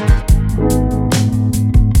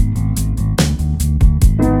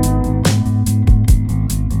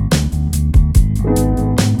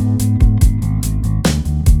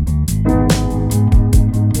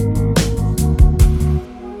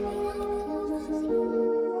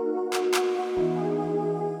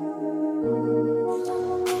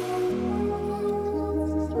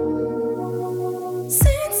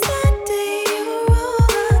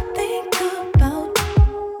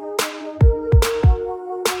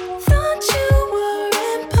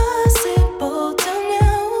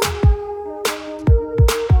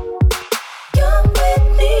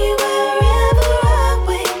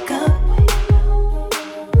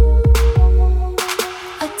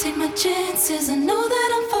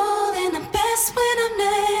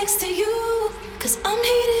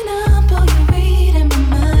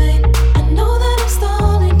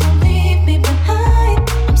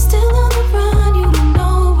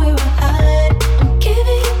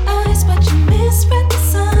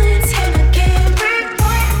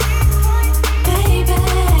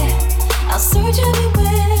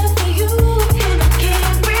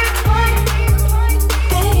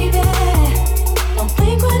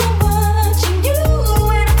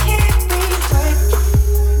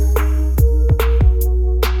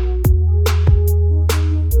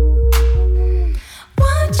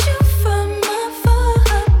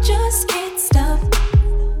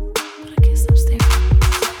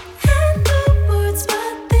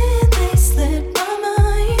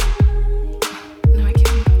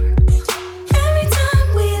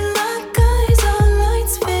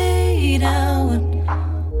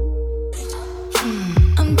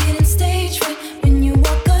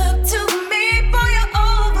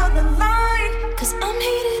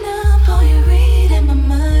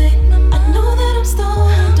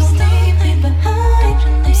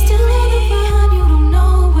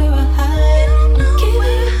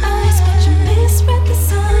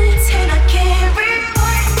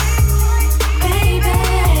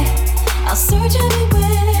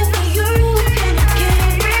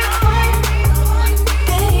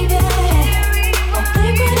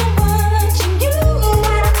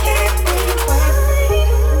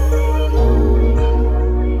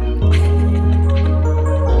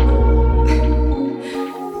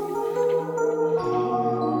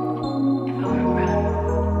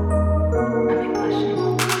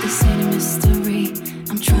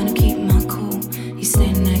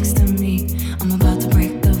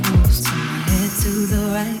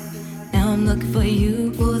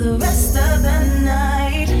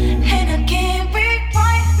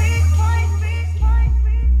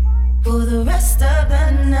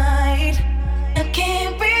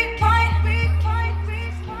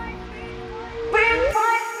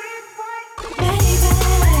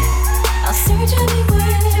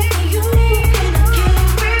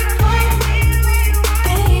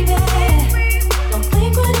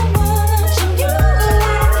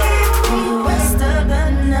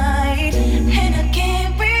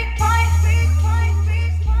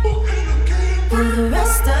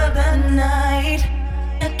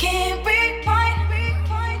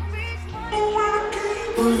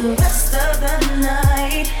 For the rest of the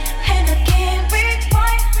night, and I can't breathe.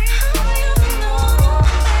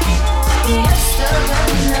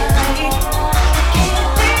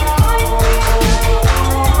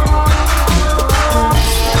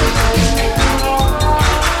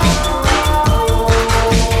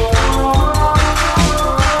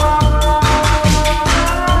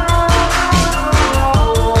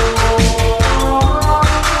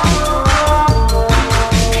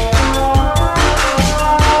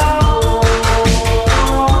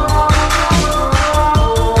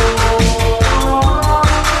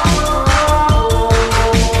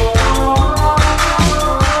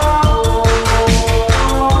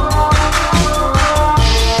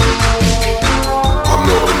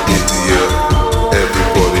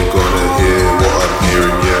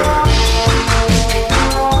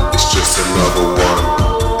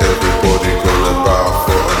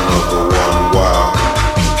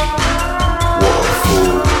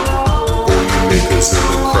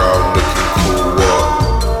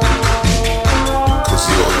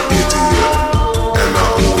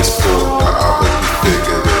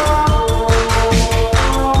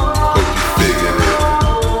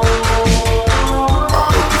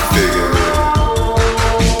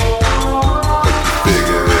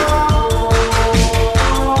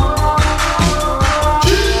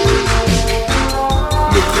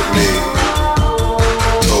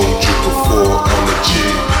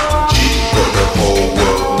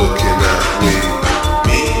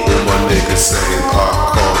 saying I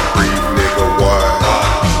can't breathe, nigga, why?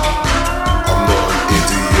 I'm not an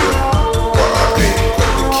idiot, but I ain't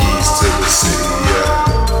got the keys to the city yet.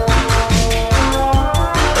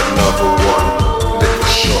 Another one, nigga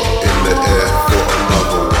shot in the air for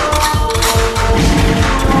another one.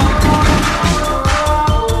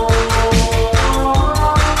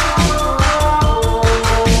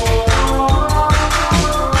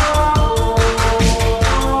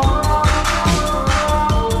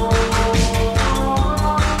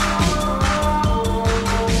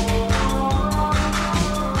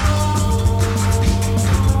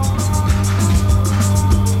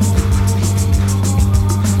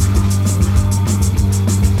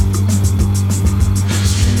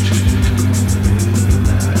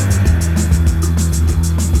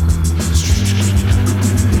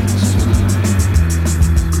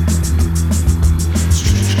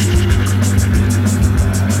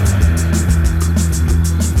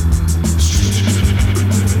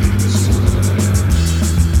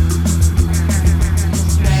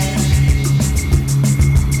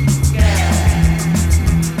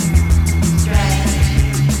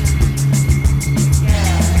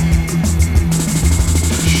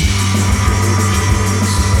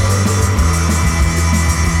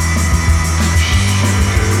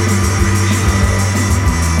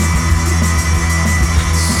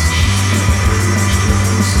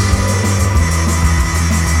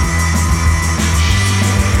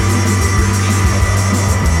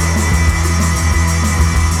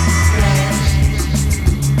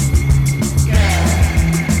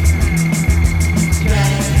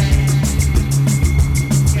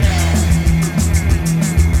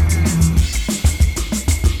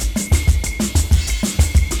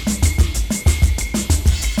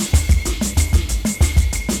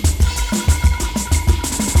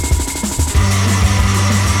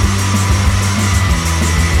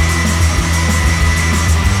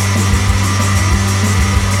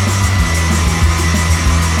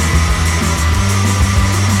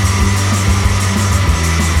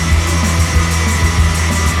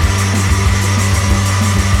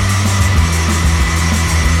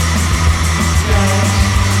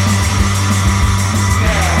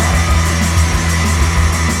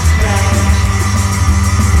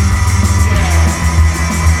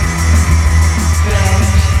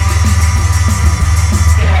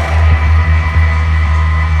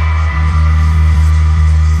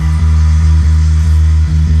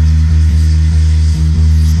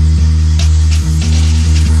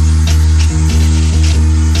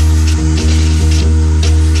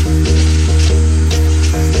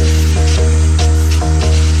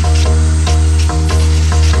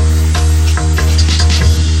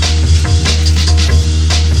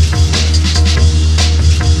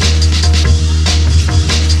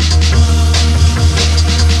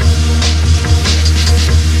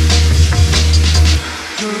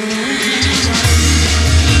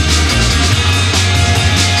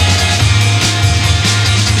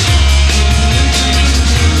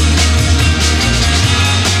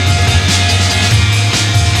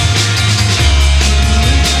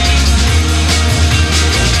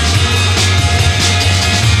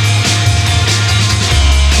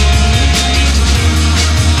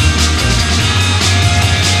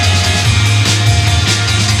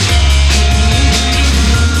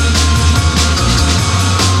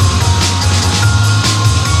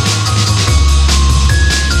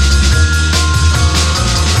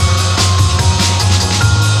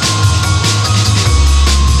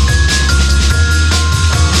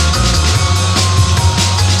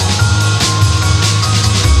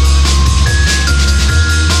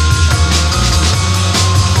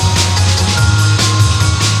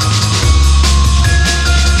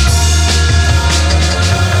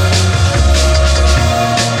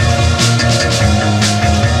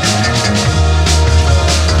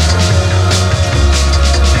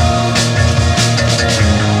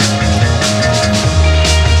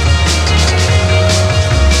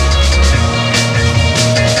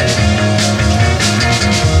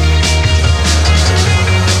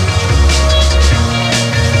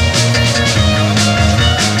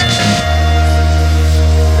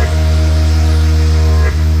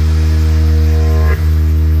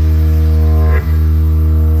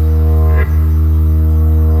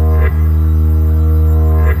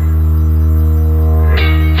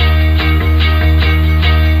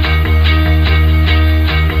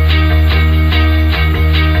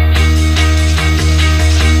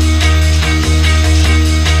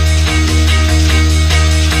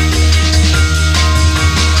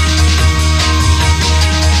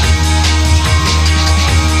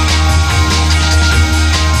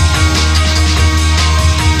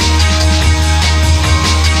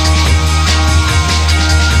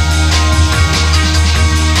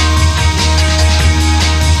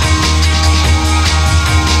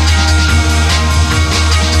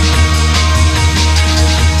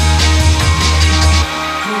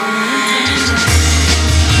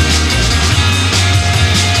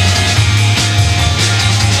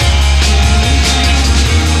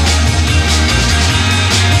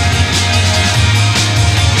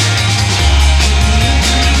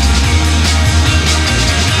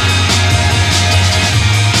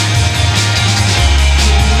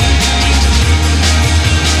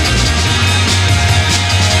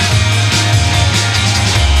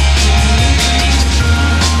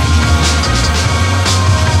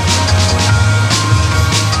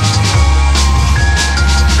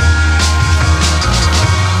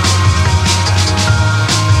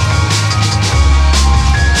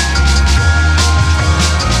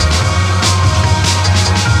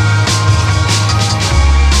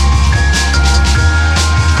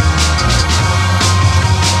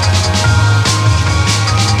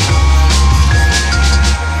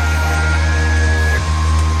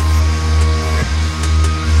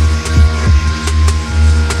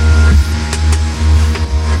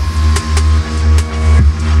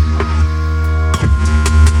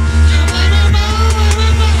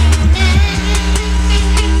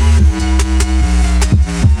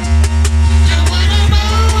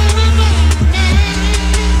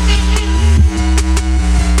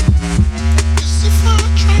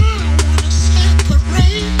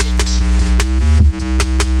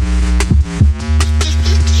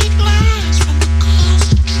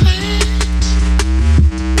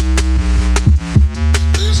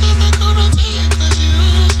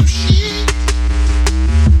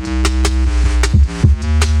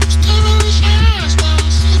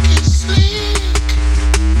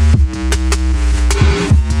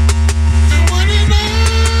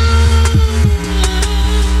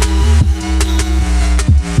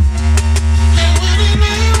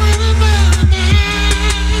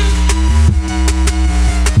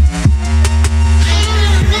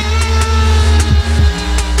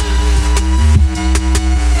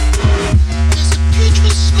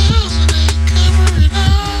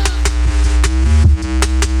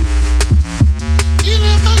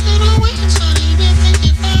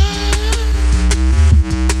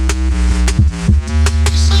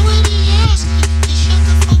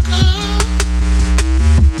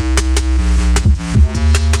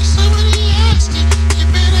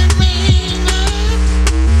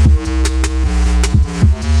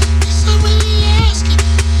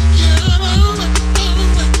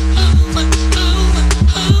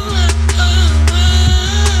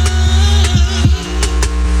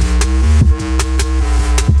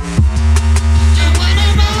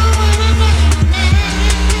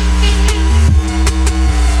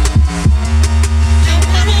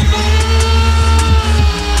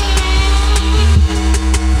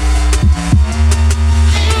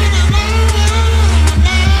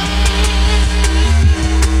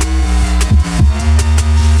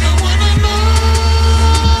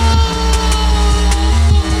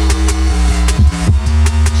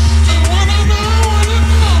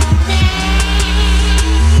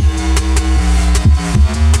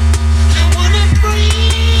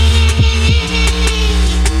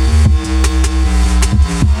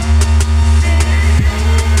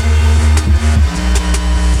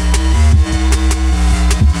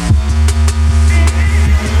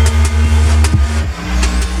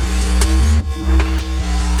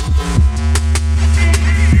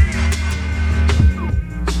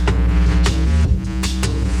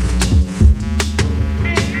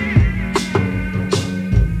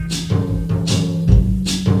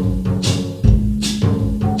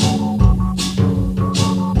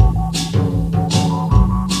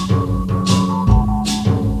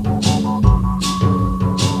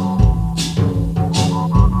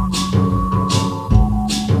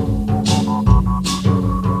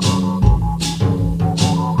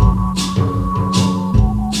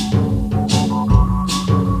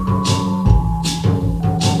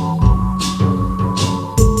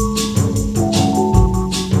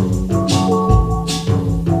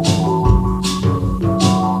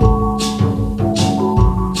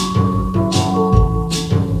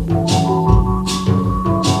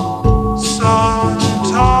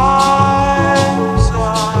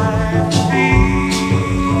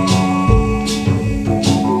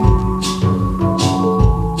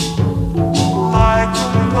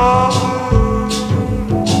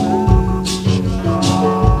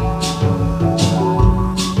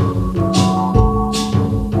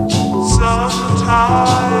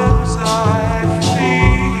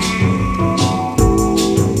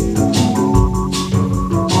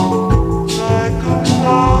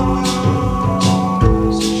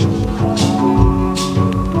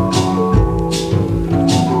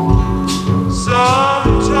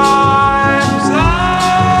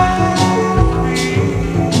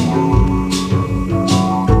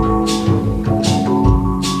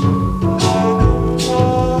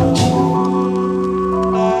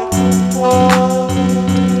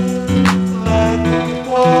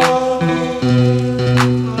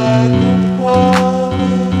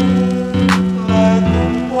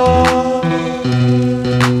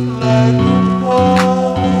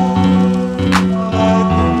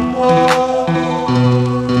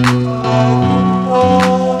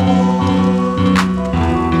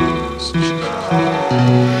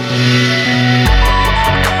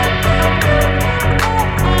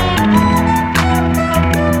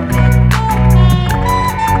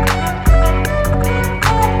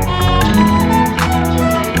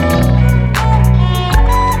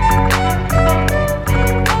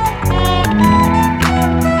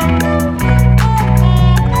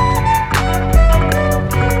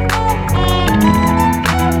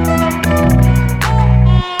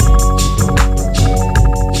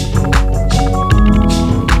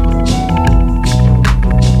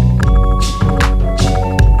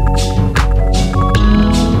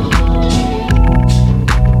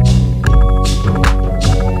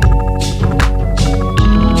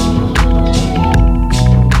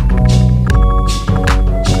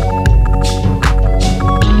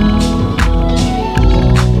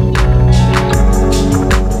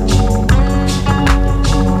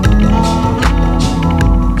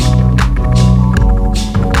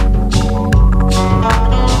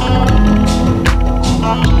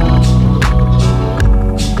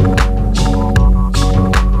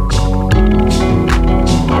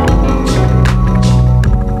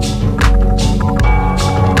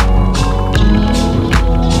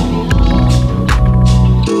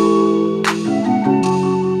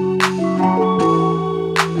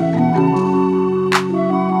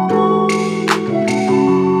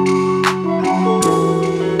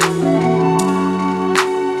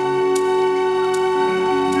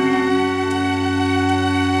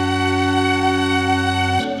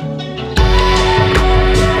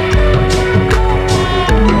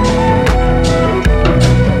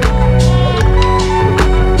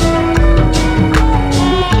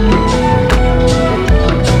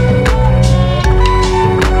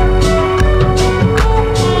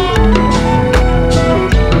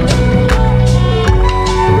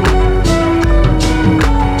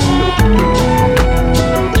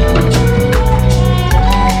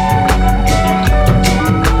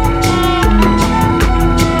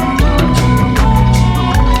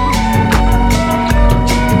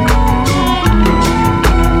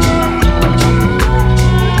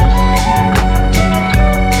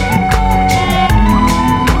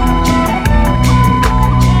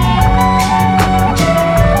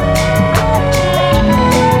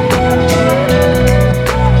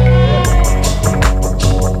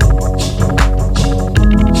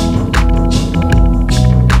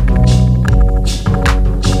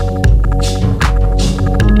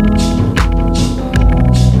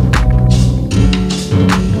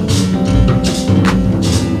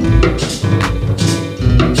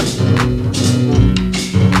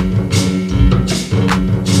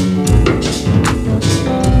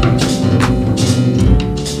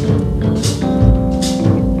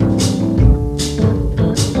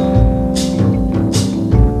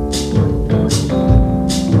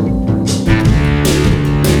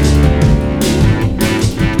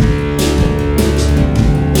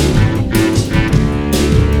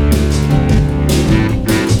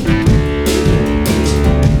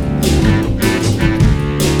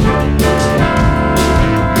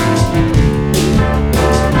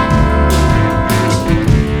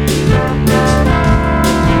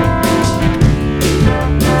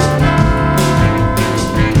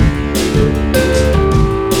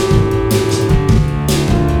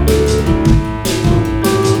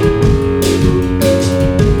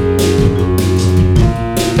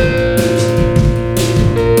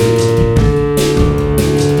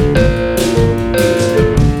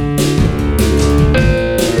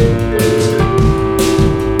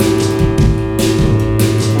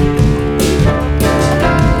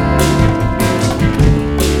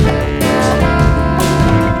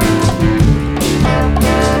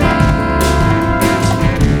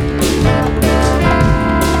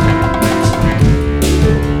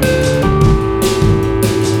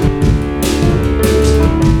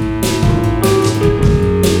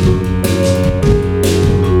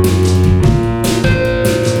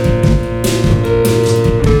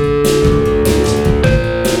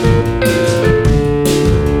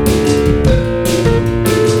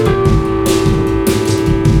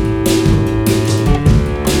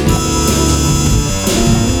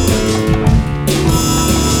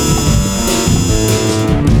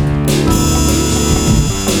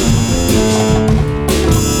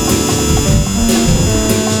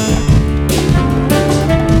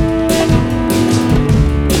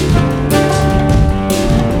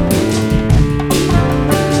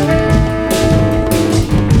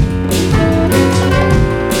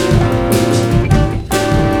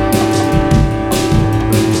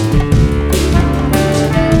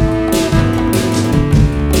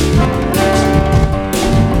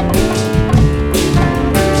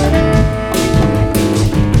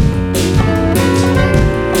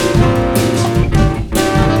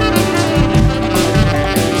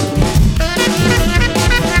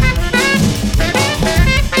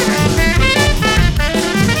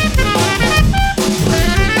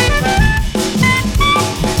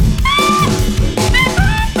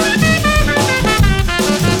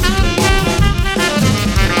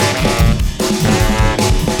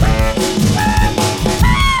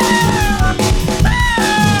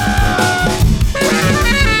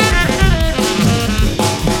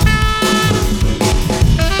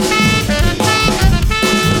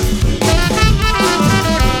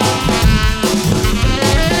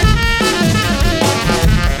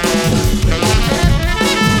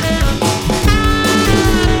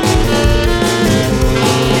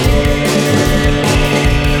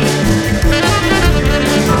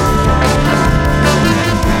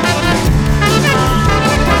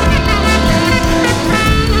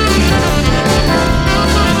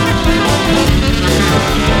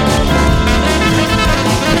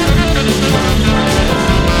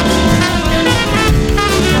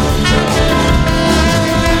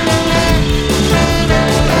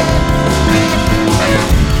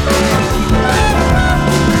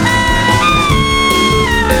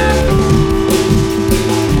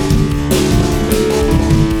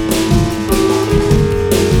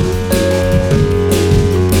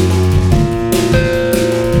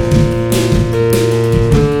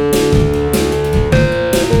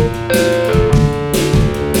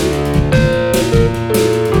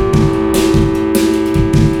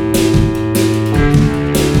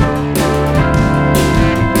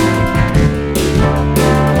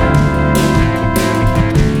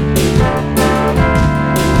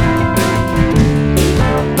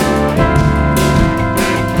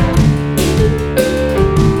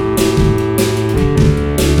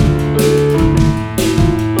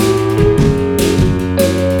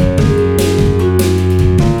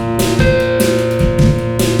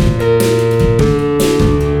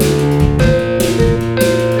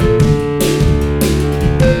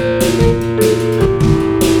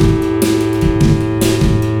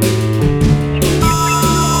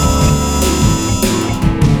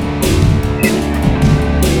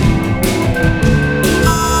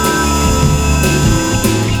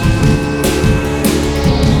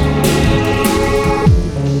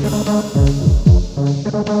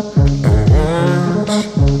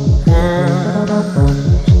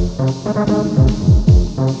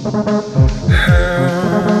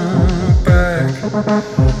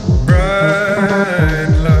 Bright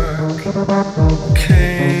luck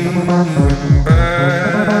came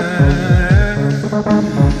back.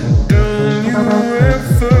 Don't you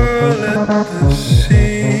ever let the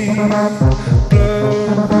sea blow.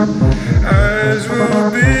 Eyes will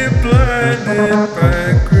be blinded by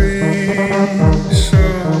greed. So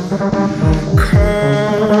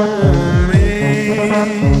call me.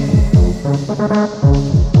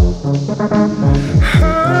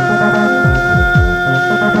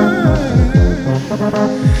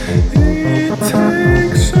 It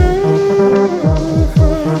takes over.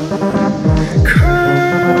 Call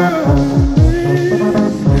me,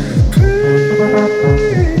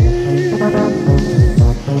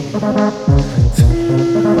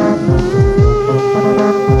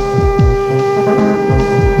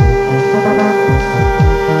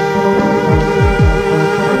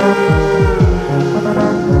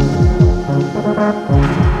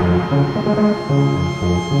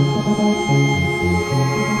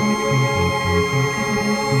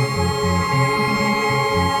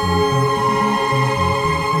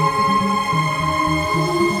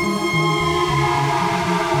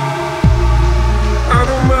 I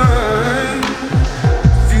don't mind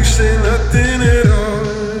if you say nothing at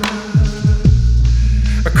all.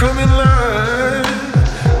 I come in line,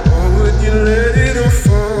 or would you let it all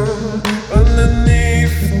fall?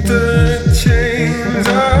 Underneath the chains, I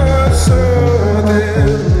saw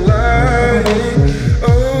them lying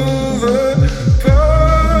over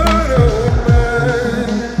part of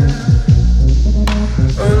mine.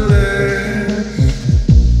 Unless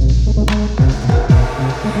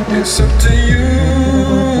it's up to you.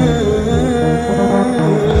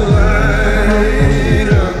 Light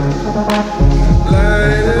up,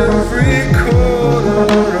 light every corner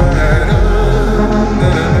right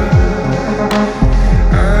under.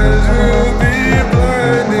 Eyes will be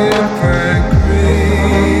blinded by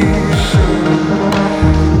grief. So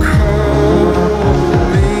call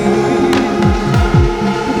me.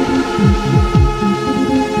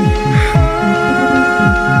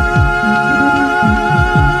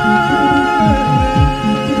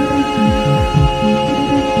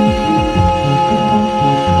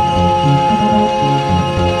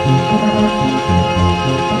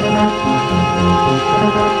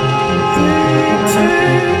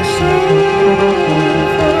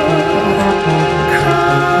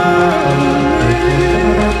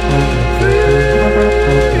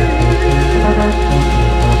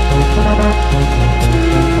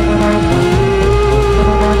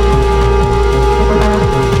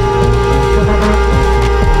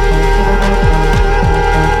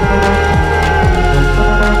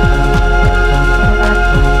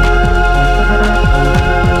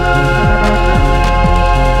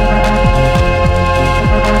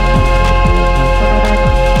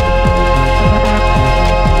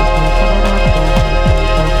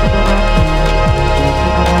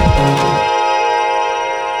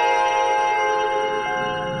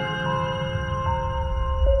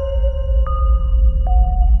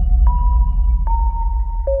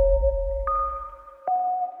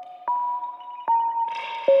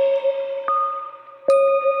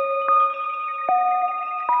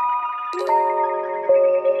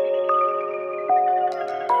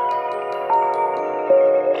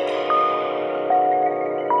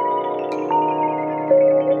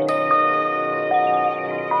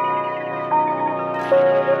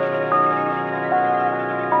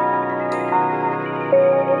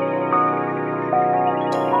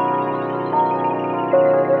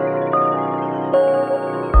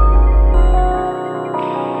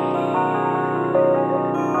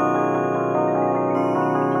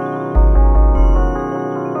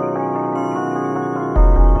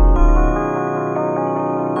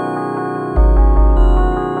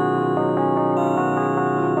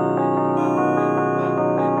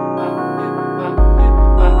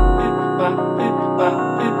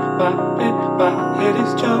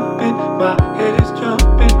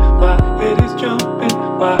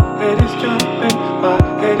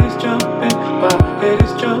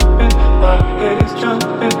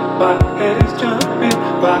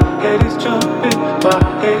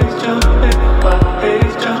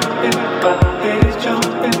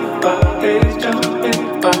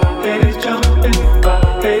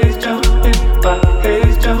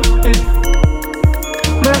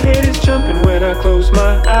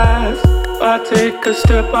 Take a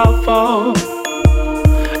step, I'll fall.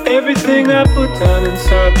 Everything I put down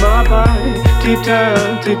inside my body, deep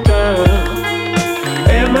down, deep down.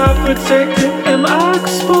 Am I protected? Am I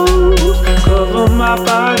exposed? Cover my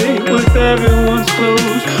body with everyone's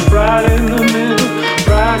clothes. Right in the middle,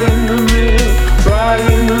 right in the middle, right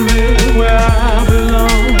right in the middle where I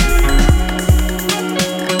belong.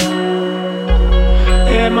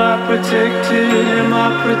 Am I protected? Am I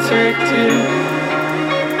protected?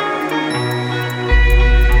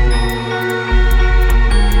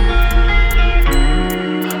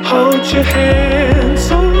 Hold your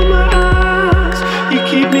hands over my eyes. You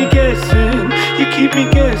keep me guessing, you keep me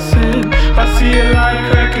guessing. I see a light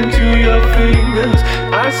cracking through your fingers.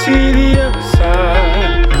 I see the other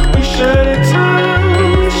side. We shut it down,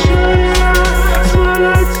 we shut it out. My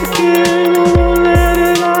lights again, I won't let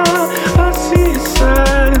it out. I see a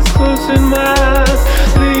sign, it's closing my eyes,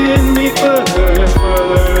 leading me further and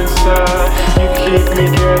further inside. You keep me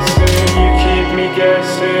guessing, you keep me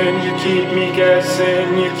guessing, you keep me guessing,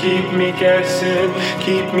 you keep me guessing,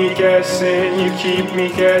 keep me guessing, you keep me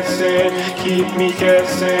guessing, keep me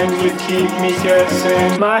guessing, you keep me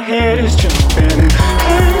guessing. My head is jumping,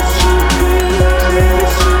 head is jumping, my head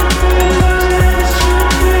is jumping, my head is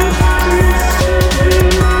jumping,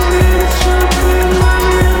 my head is jumping, my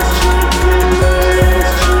head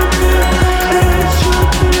is jumping, my head is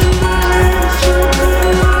jumping, my head is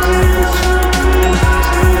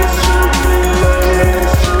jumping, head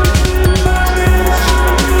is jumping, my head is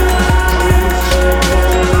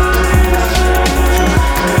jumping, my head is jumping, my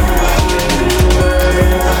head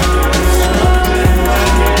is jumping, my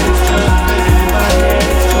head is jumping, my head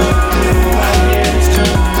is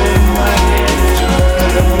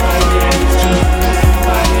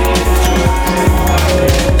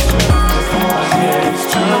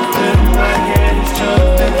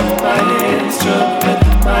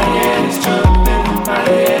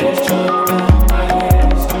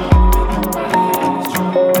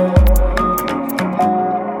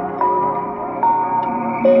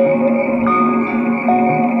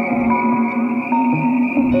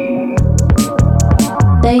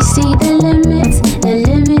They see the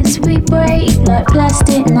limits we break like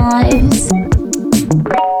plastic knives.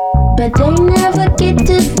 But they never get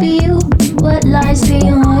to feel what lies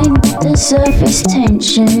behind the surface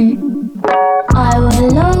tension. I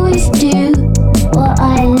will always do what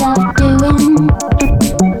I love doing,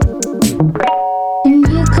 and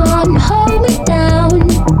you can't hold me down,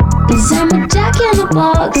 'cause I'm a jack in the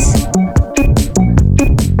box.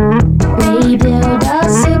 We build our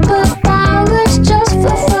superpowers just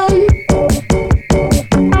for fun,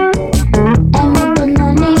 and with the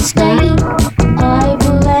money state, I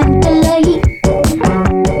will ventilate.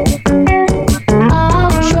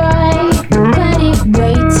 I'll try credit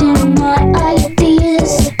rating my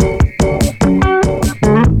ideas.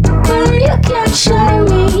 When you can show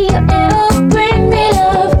me, it'll bring me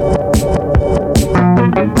love.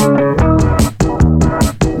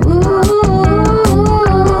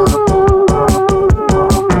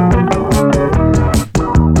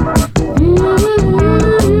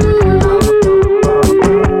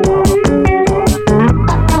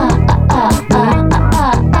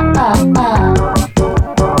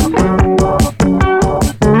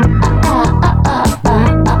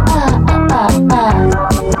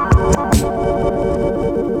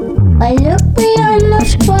 I look beyond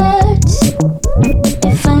those words.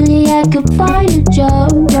 If only I could find a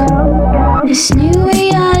job. This new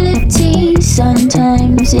reality,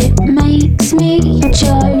 sometimes it makes me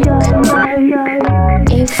choke.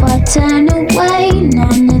 If I turn away,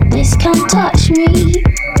 none of this can touch me.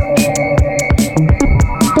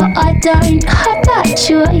 But I don't have that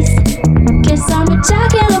choice, 'cause I'm a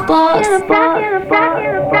jack in the box.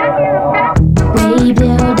 We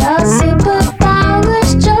build our superpowers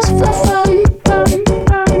just for fun,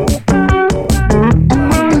 and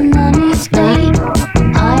with the money state,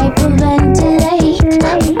 hyperventilate.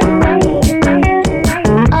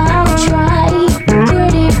 I'll try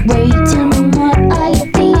credit rating my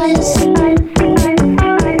ideas.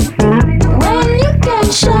 When you can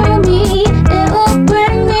show me, it will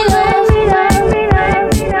bring me love.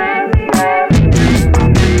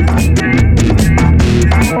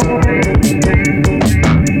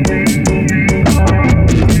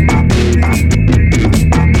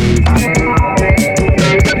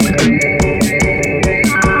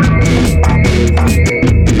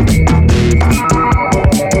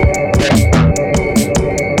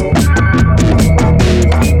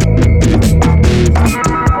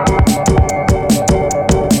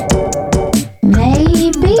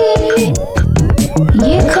 Maybe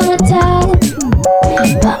you can't tell,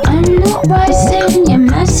 but I'm not rising. Your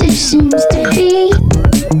message seems to be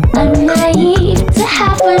I'm naive to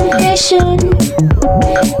have ambition.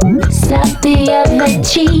 Slap the other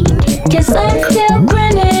cheek, 'cause I'm still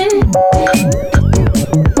grinning.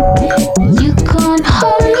 You can't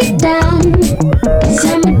hold me down, 'cause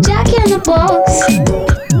I'm a jack in the box.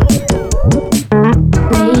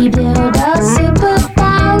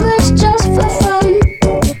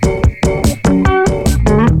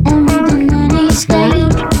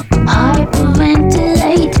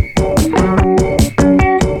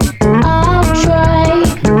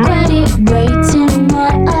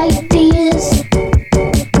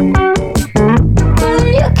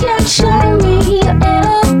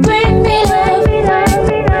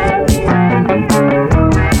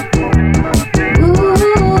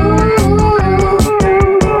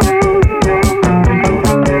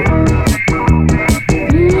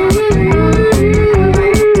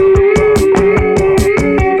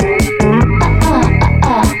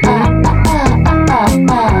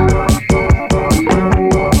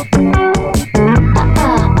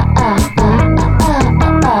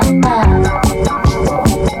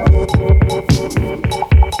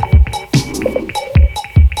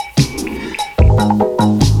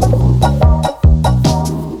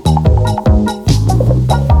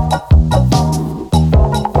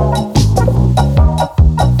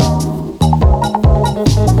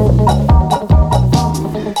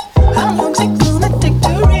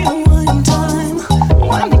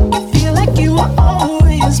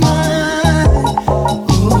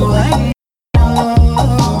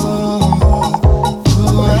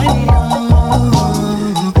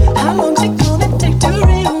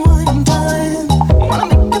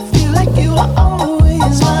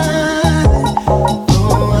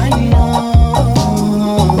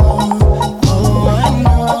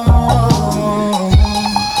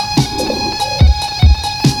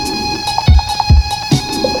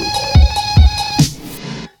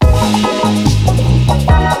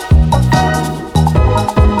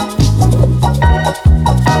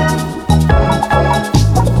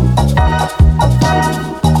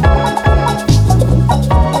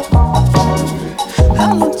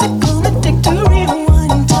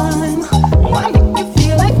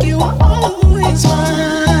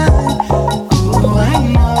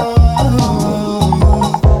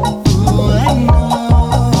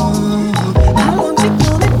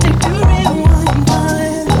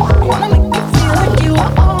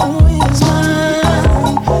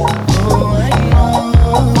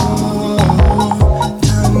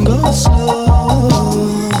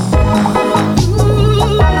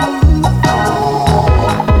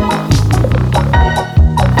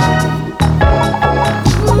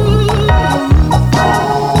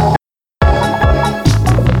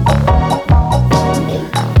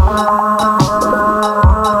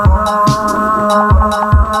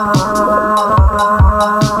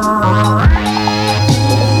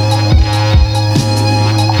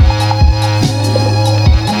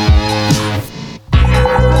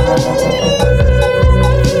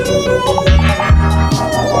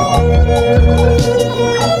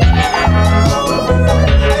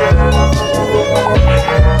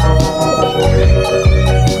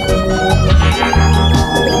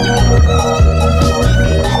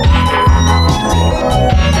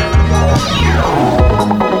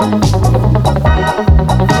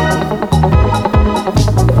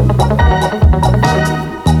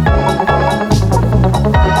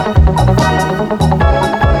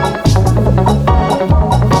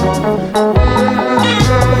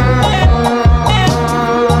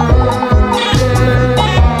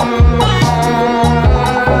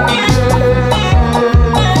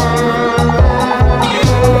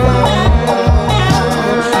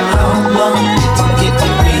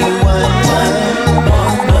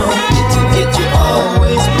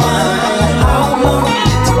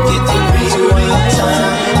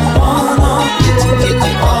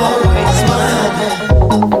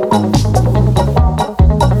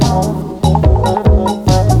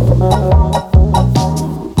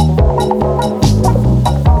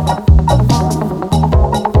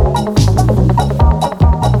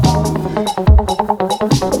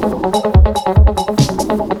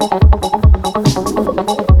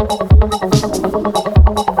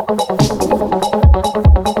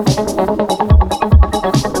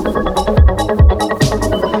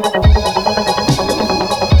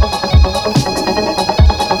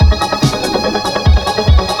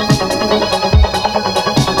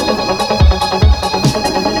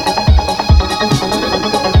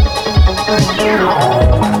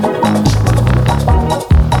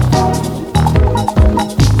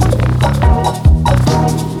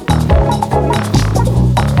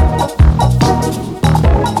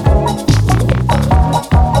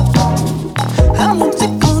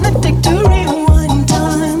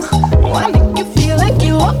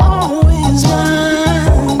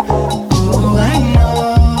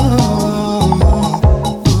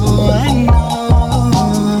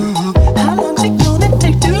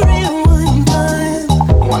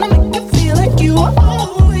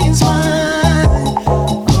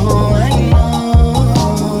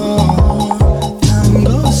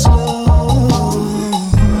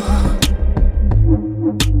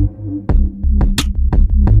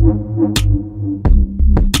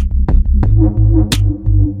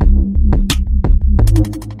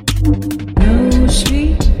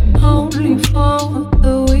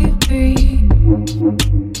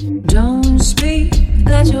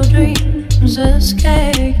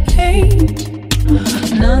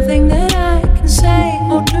 nothing that I can say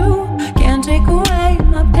or do can take away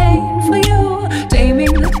my pain for you.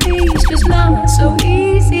 Taming the beast is not so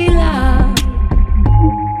easy, love.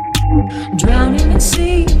 Drowning at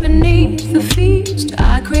sea beneath the feast,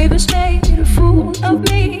 I crave a state, a fool of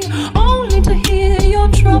me, only to hear your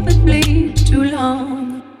trumpet bleed too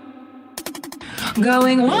long.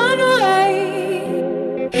 Going one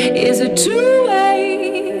way, is it two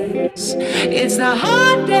ways? It's the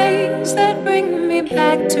hard days that bring me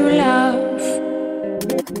back to love.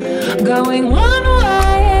 Going one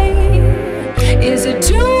way, is it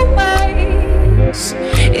two ways?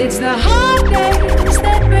 It's the hard days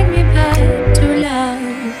that bring me back to love.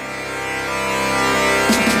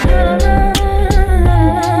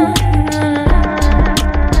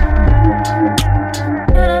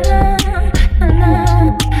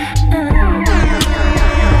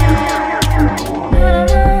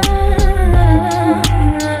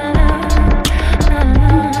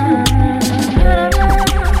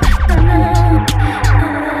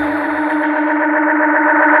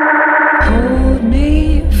 Hold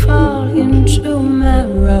me, fall into my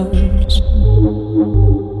rose.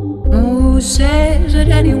 Who says that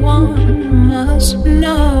anyone must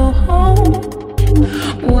know?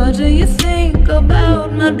 What do you think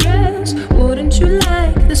about my dress? Wouldn't you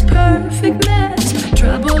like this perfect mess?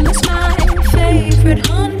 Trouble is my favorite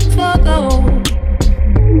hunt for gold.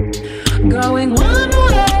 Going one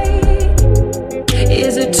way,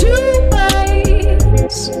 is it two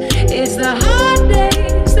ways? It's the hard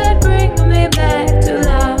days that bring me back to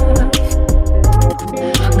love.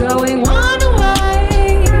 Going one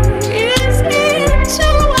way, is it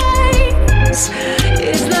two ways?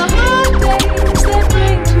 It's the hard days that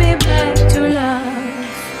bring me back to love.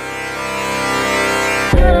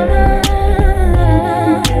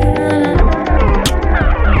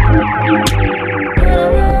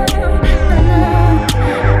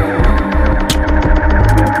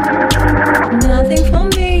 Nothing for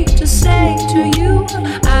me to say to you.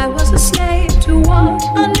 I was a slave to what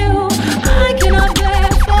I knew. I cannot bear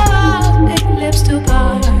for our big lips to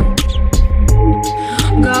part.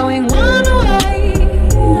 Going one way,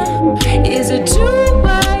 is it two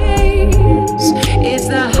ways? It's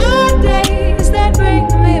the hard days that bring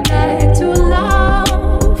me back to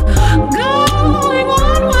love. Going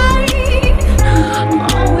one way,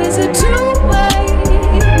 oh, is it two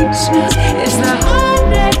ways? It's the hard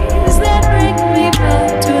days that bring me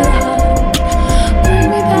back to love. Bring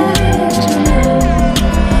me back to love.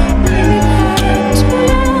 Bring me back to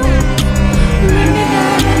love. Bring me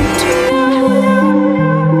back to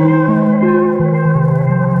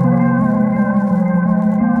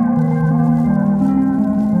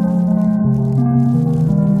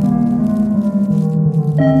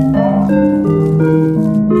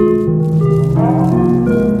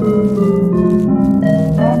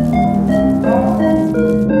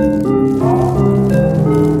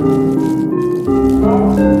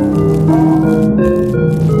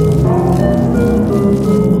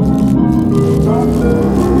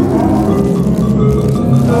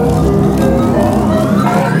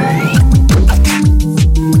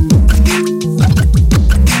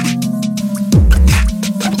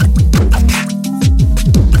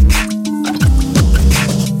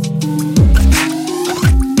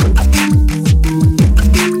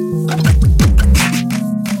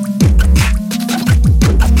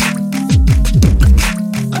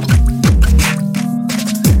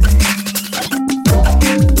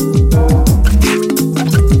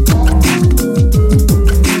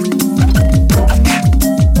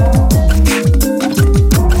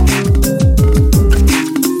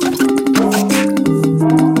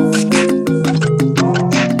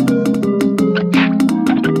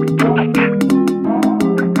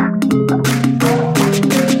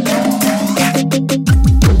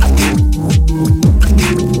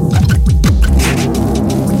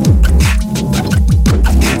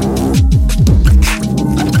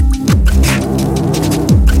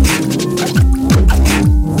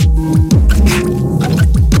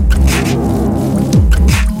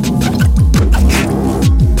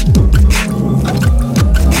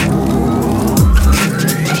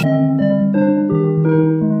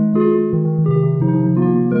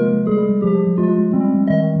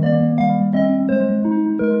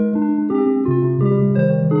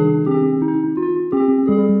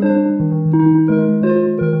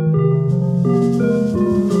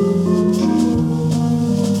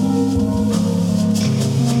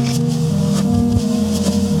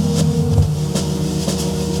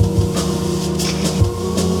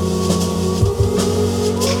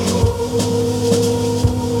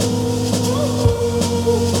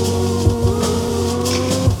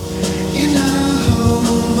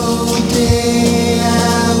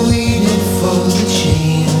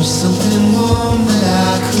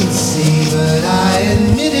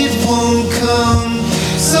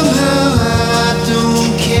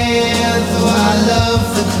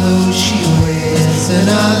clothes she wears, and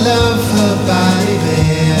I love her body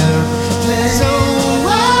bare. So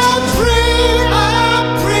I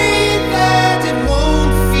pray that it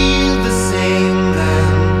won't feel the same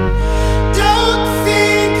then. Don't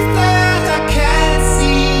think that I can't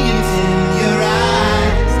see it in your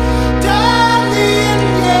eyes, darling.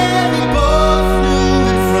 Yeah, we both knew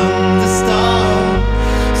it from the start.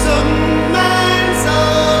 Some minds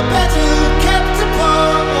are better kept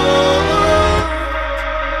apart.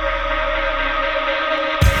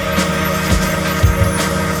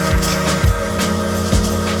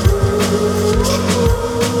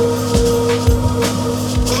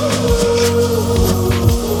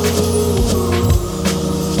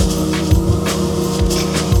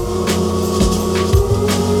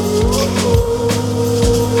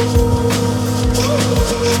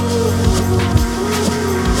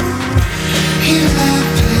 Here I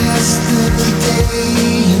passed the day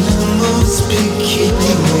in the most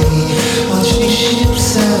peculiar way, watching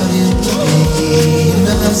ships out in the bay, and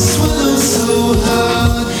I swallow so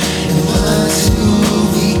hard, am I too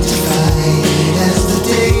weak to fight as the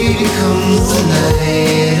day becomes the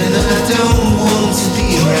night, and I don't want to be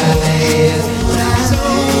right. So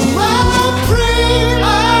I pray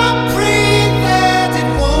that it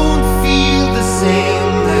won't feel the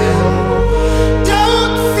same then.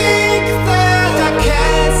 Don't think that I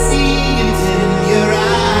can't see it in your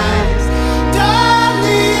eyes,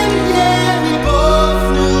 darling. Yeah, we both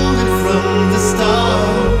knew it from the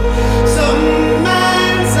start. Some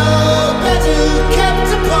minds are better kept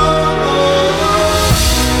apart.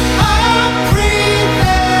 I pray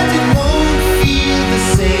that it won't feel the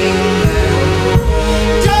same then.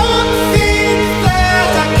 Don't think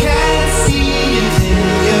that I can't see it in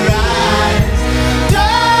your eyes,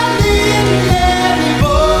 darling. Yeah, we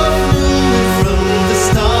both knew it from the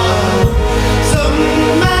start. Some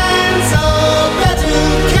minds are better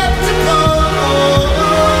kept apart.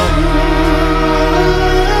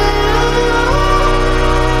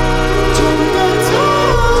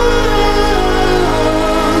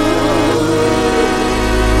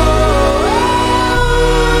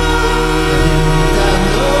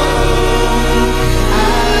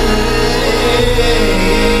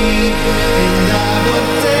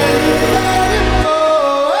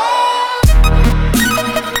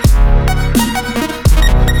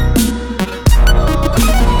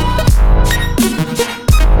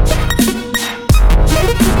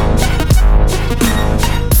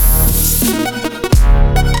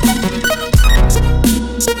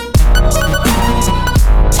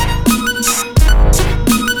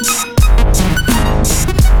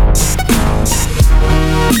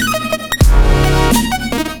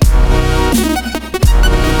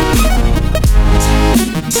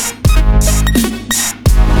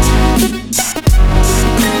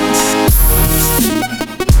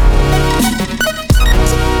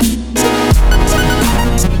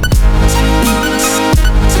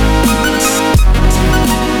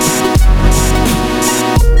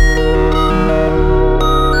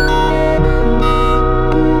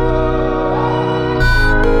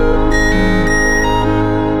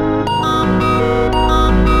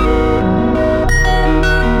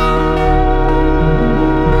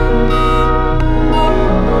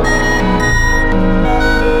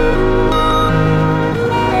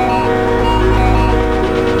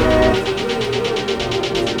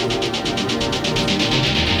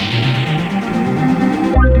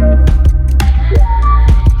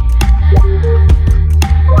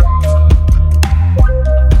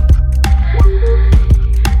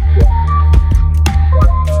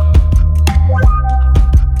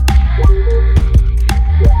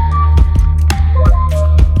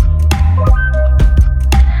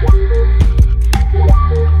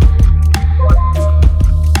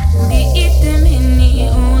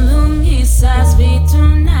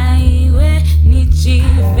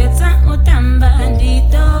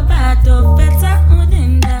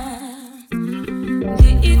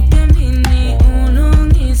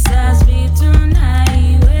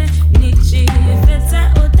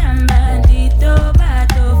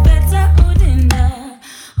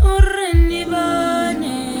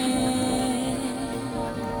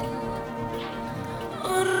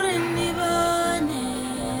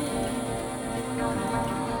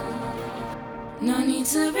 No need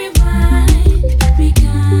to rewind, be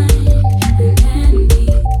kind, and then we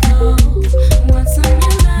go. What's on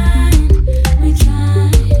your mind? We try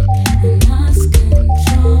and lost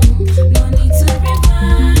control. No need to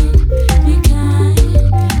rewind, be kind,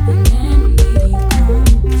 and then we go.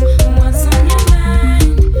 What's on your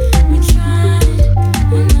mind? We try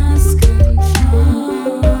and lost control.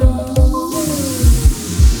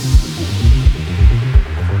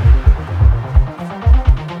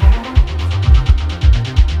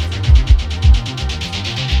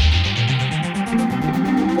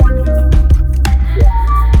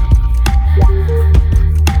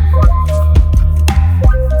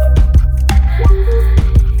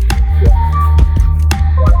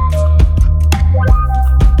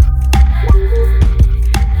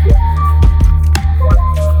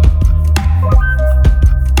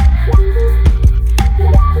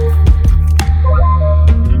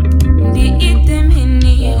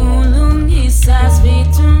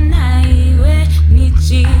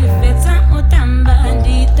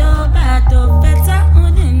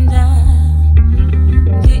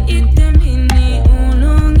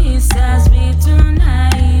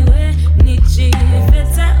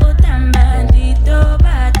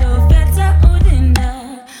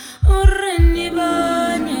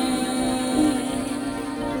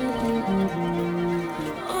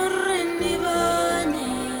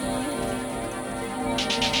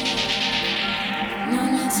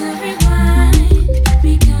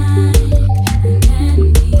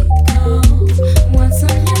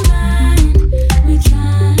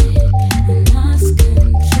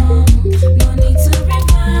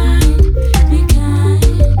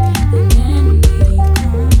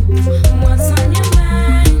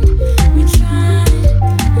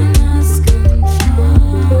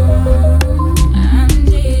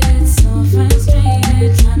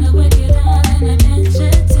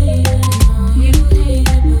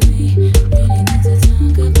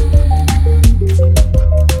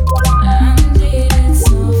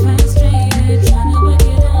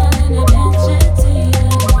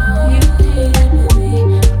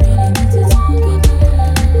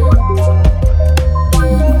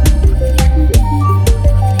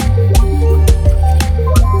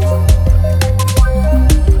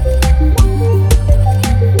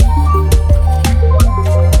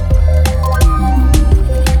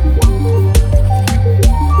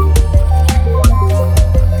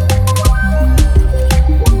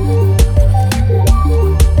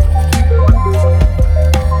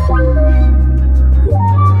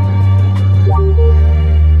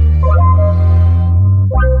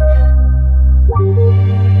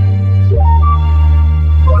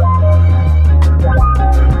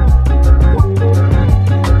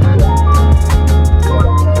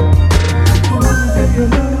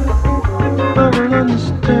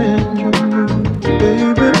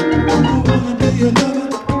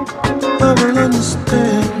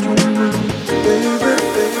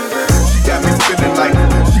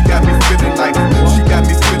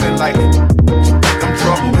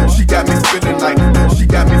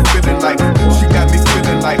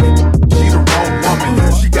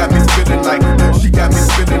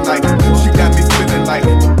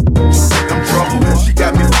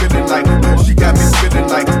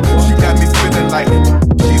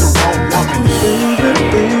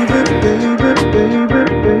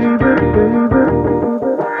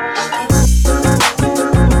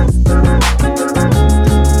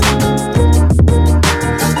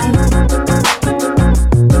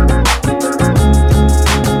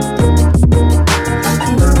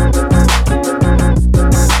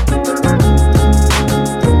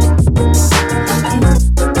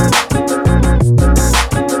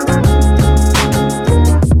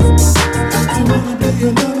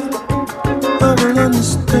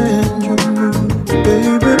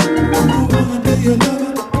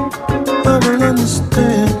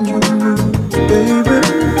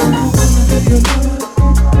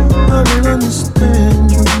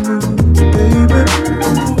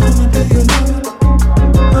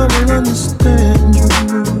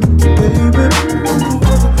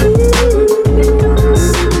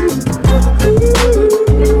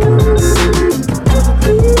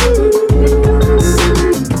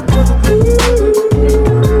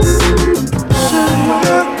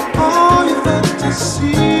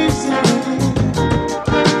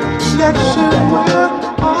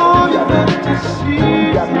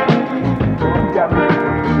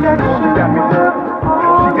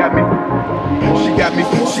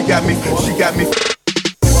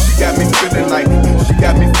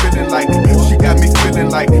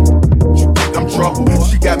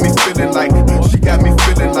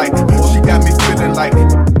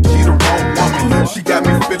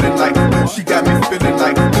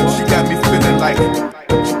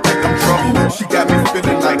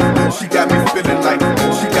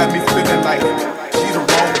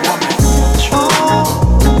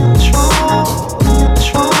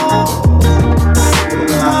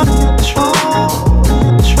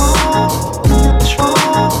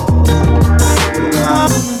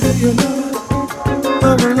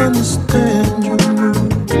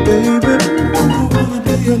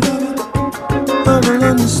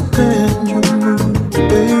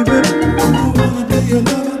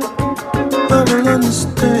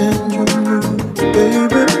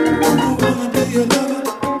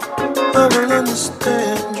 Understand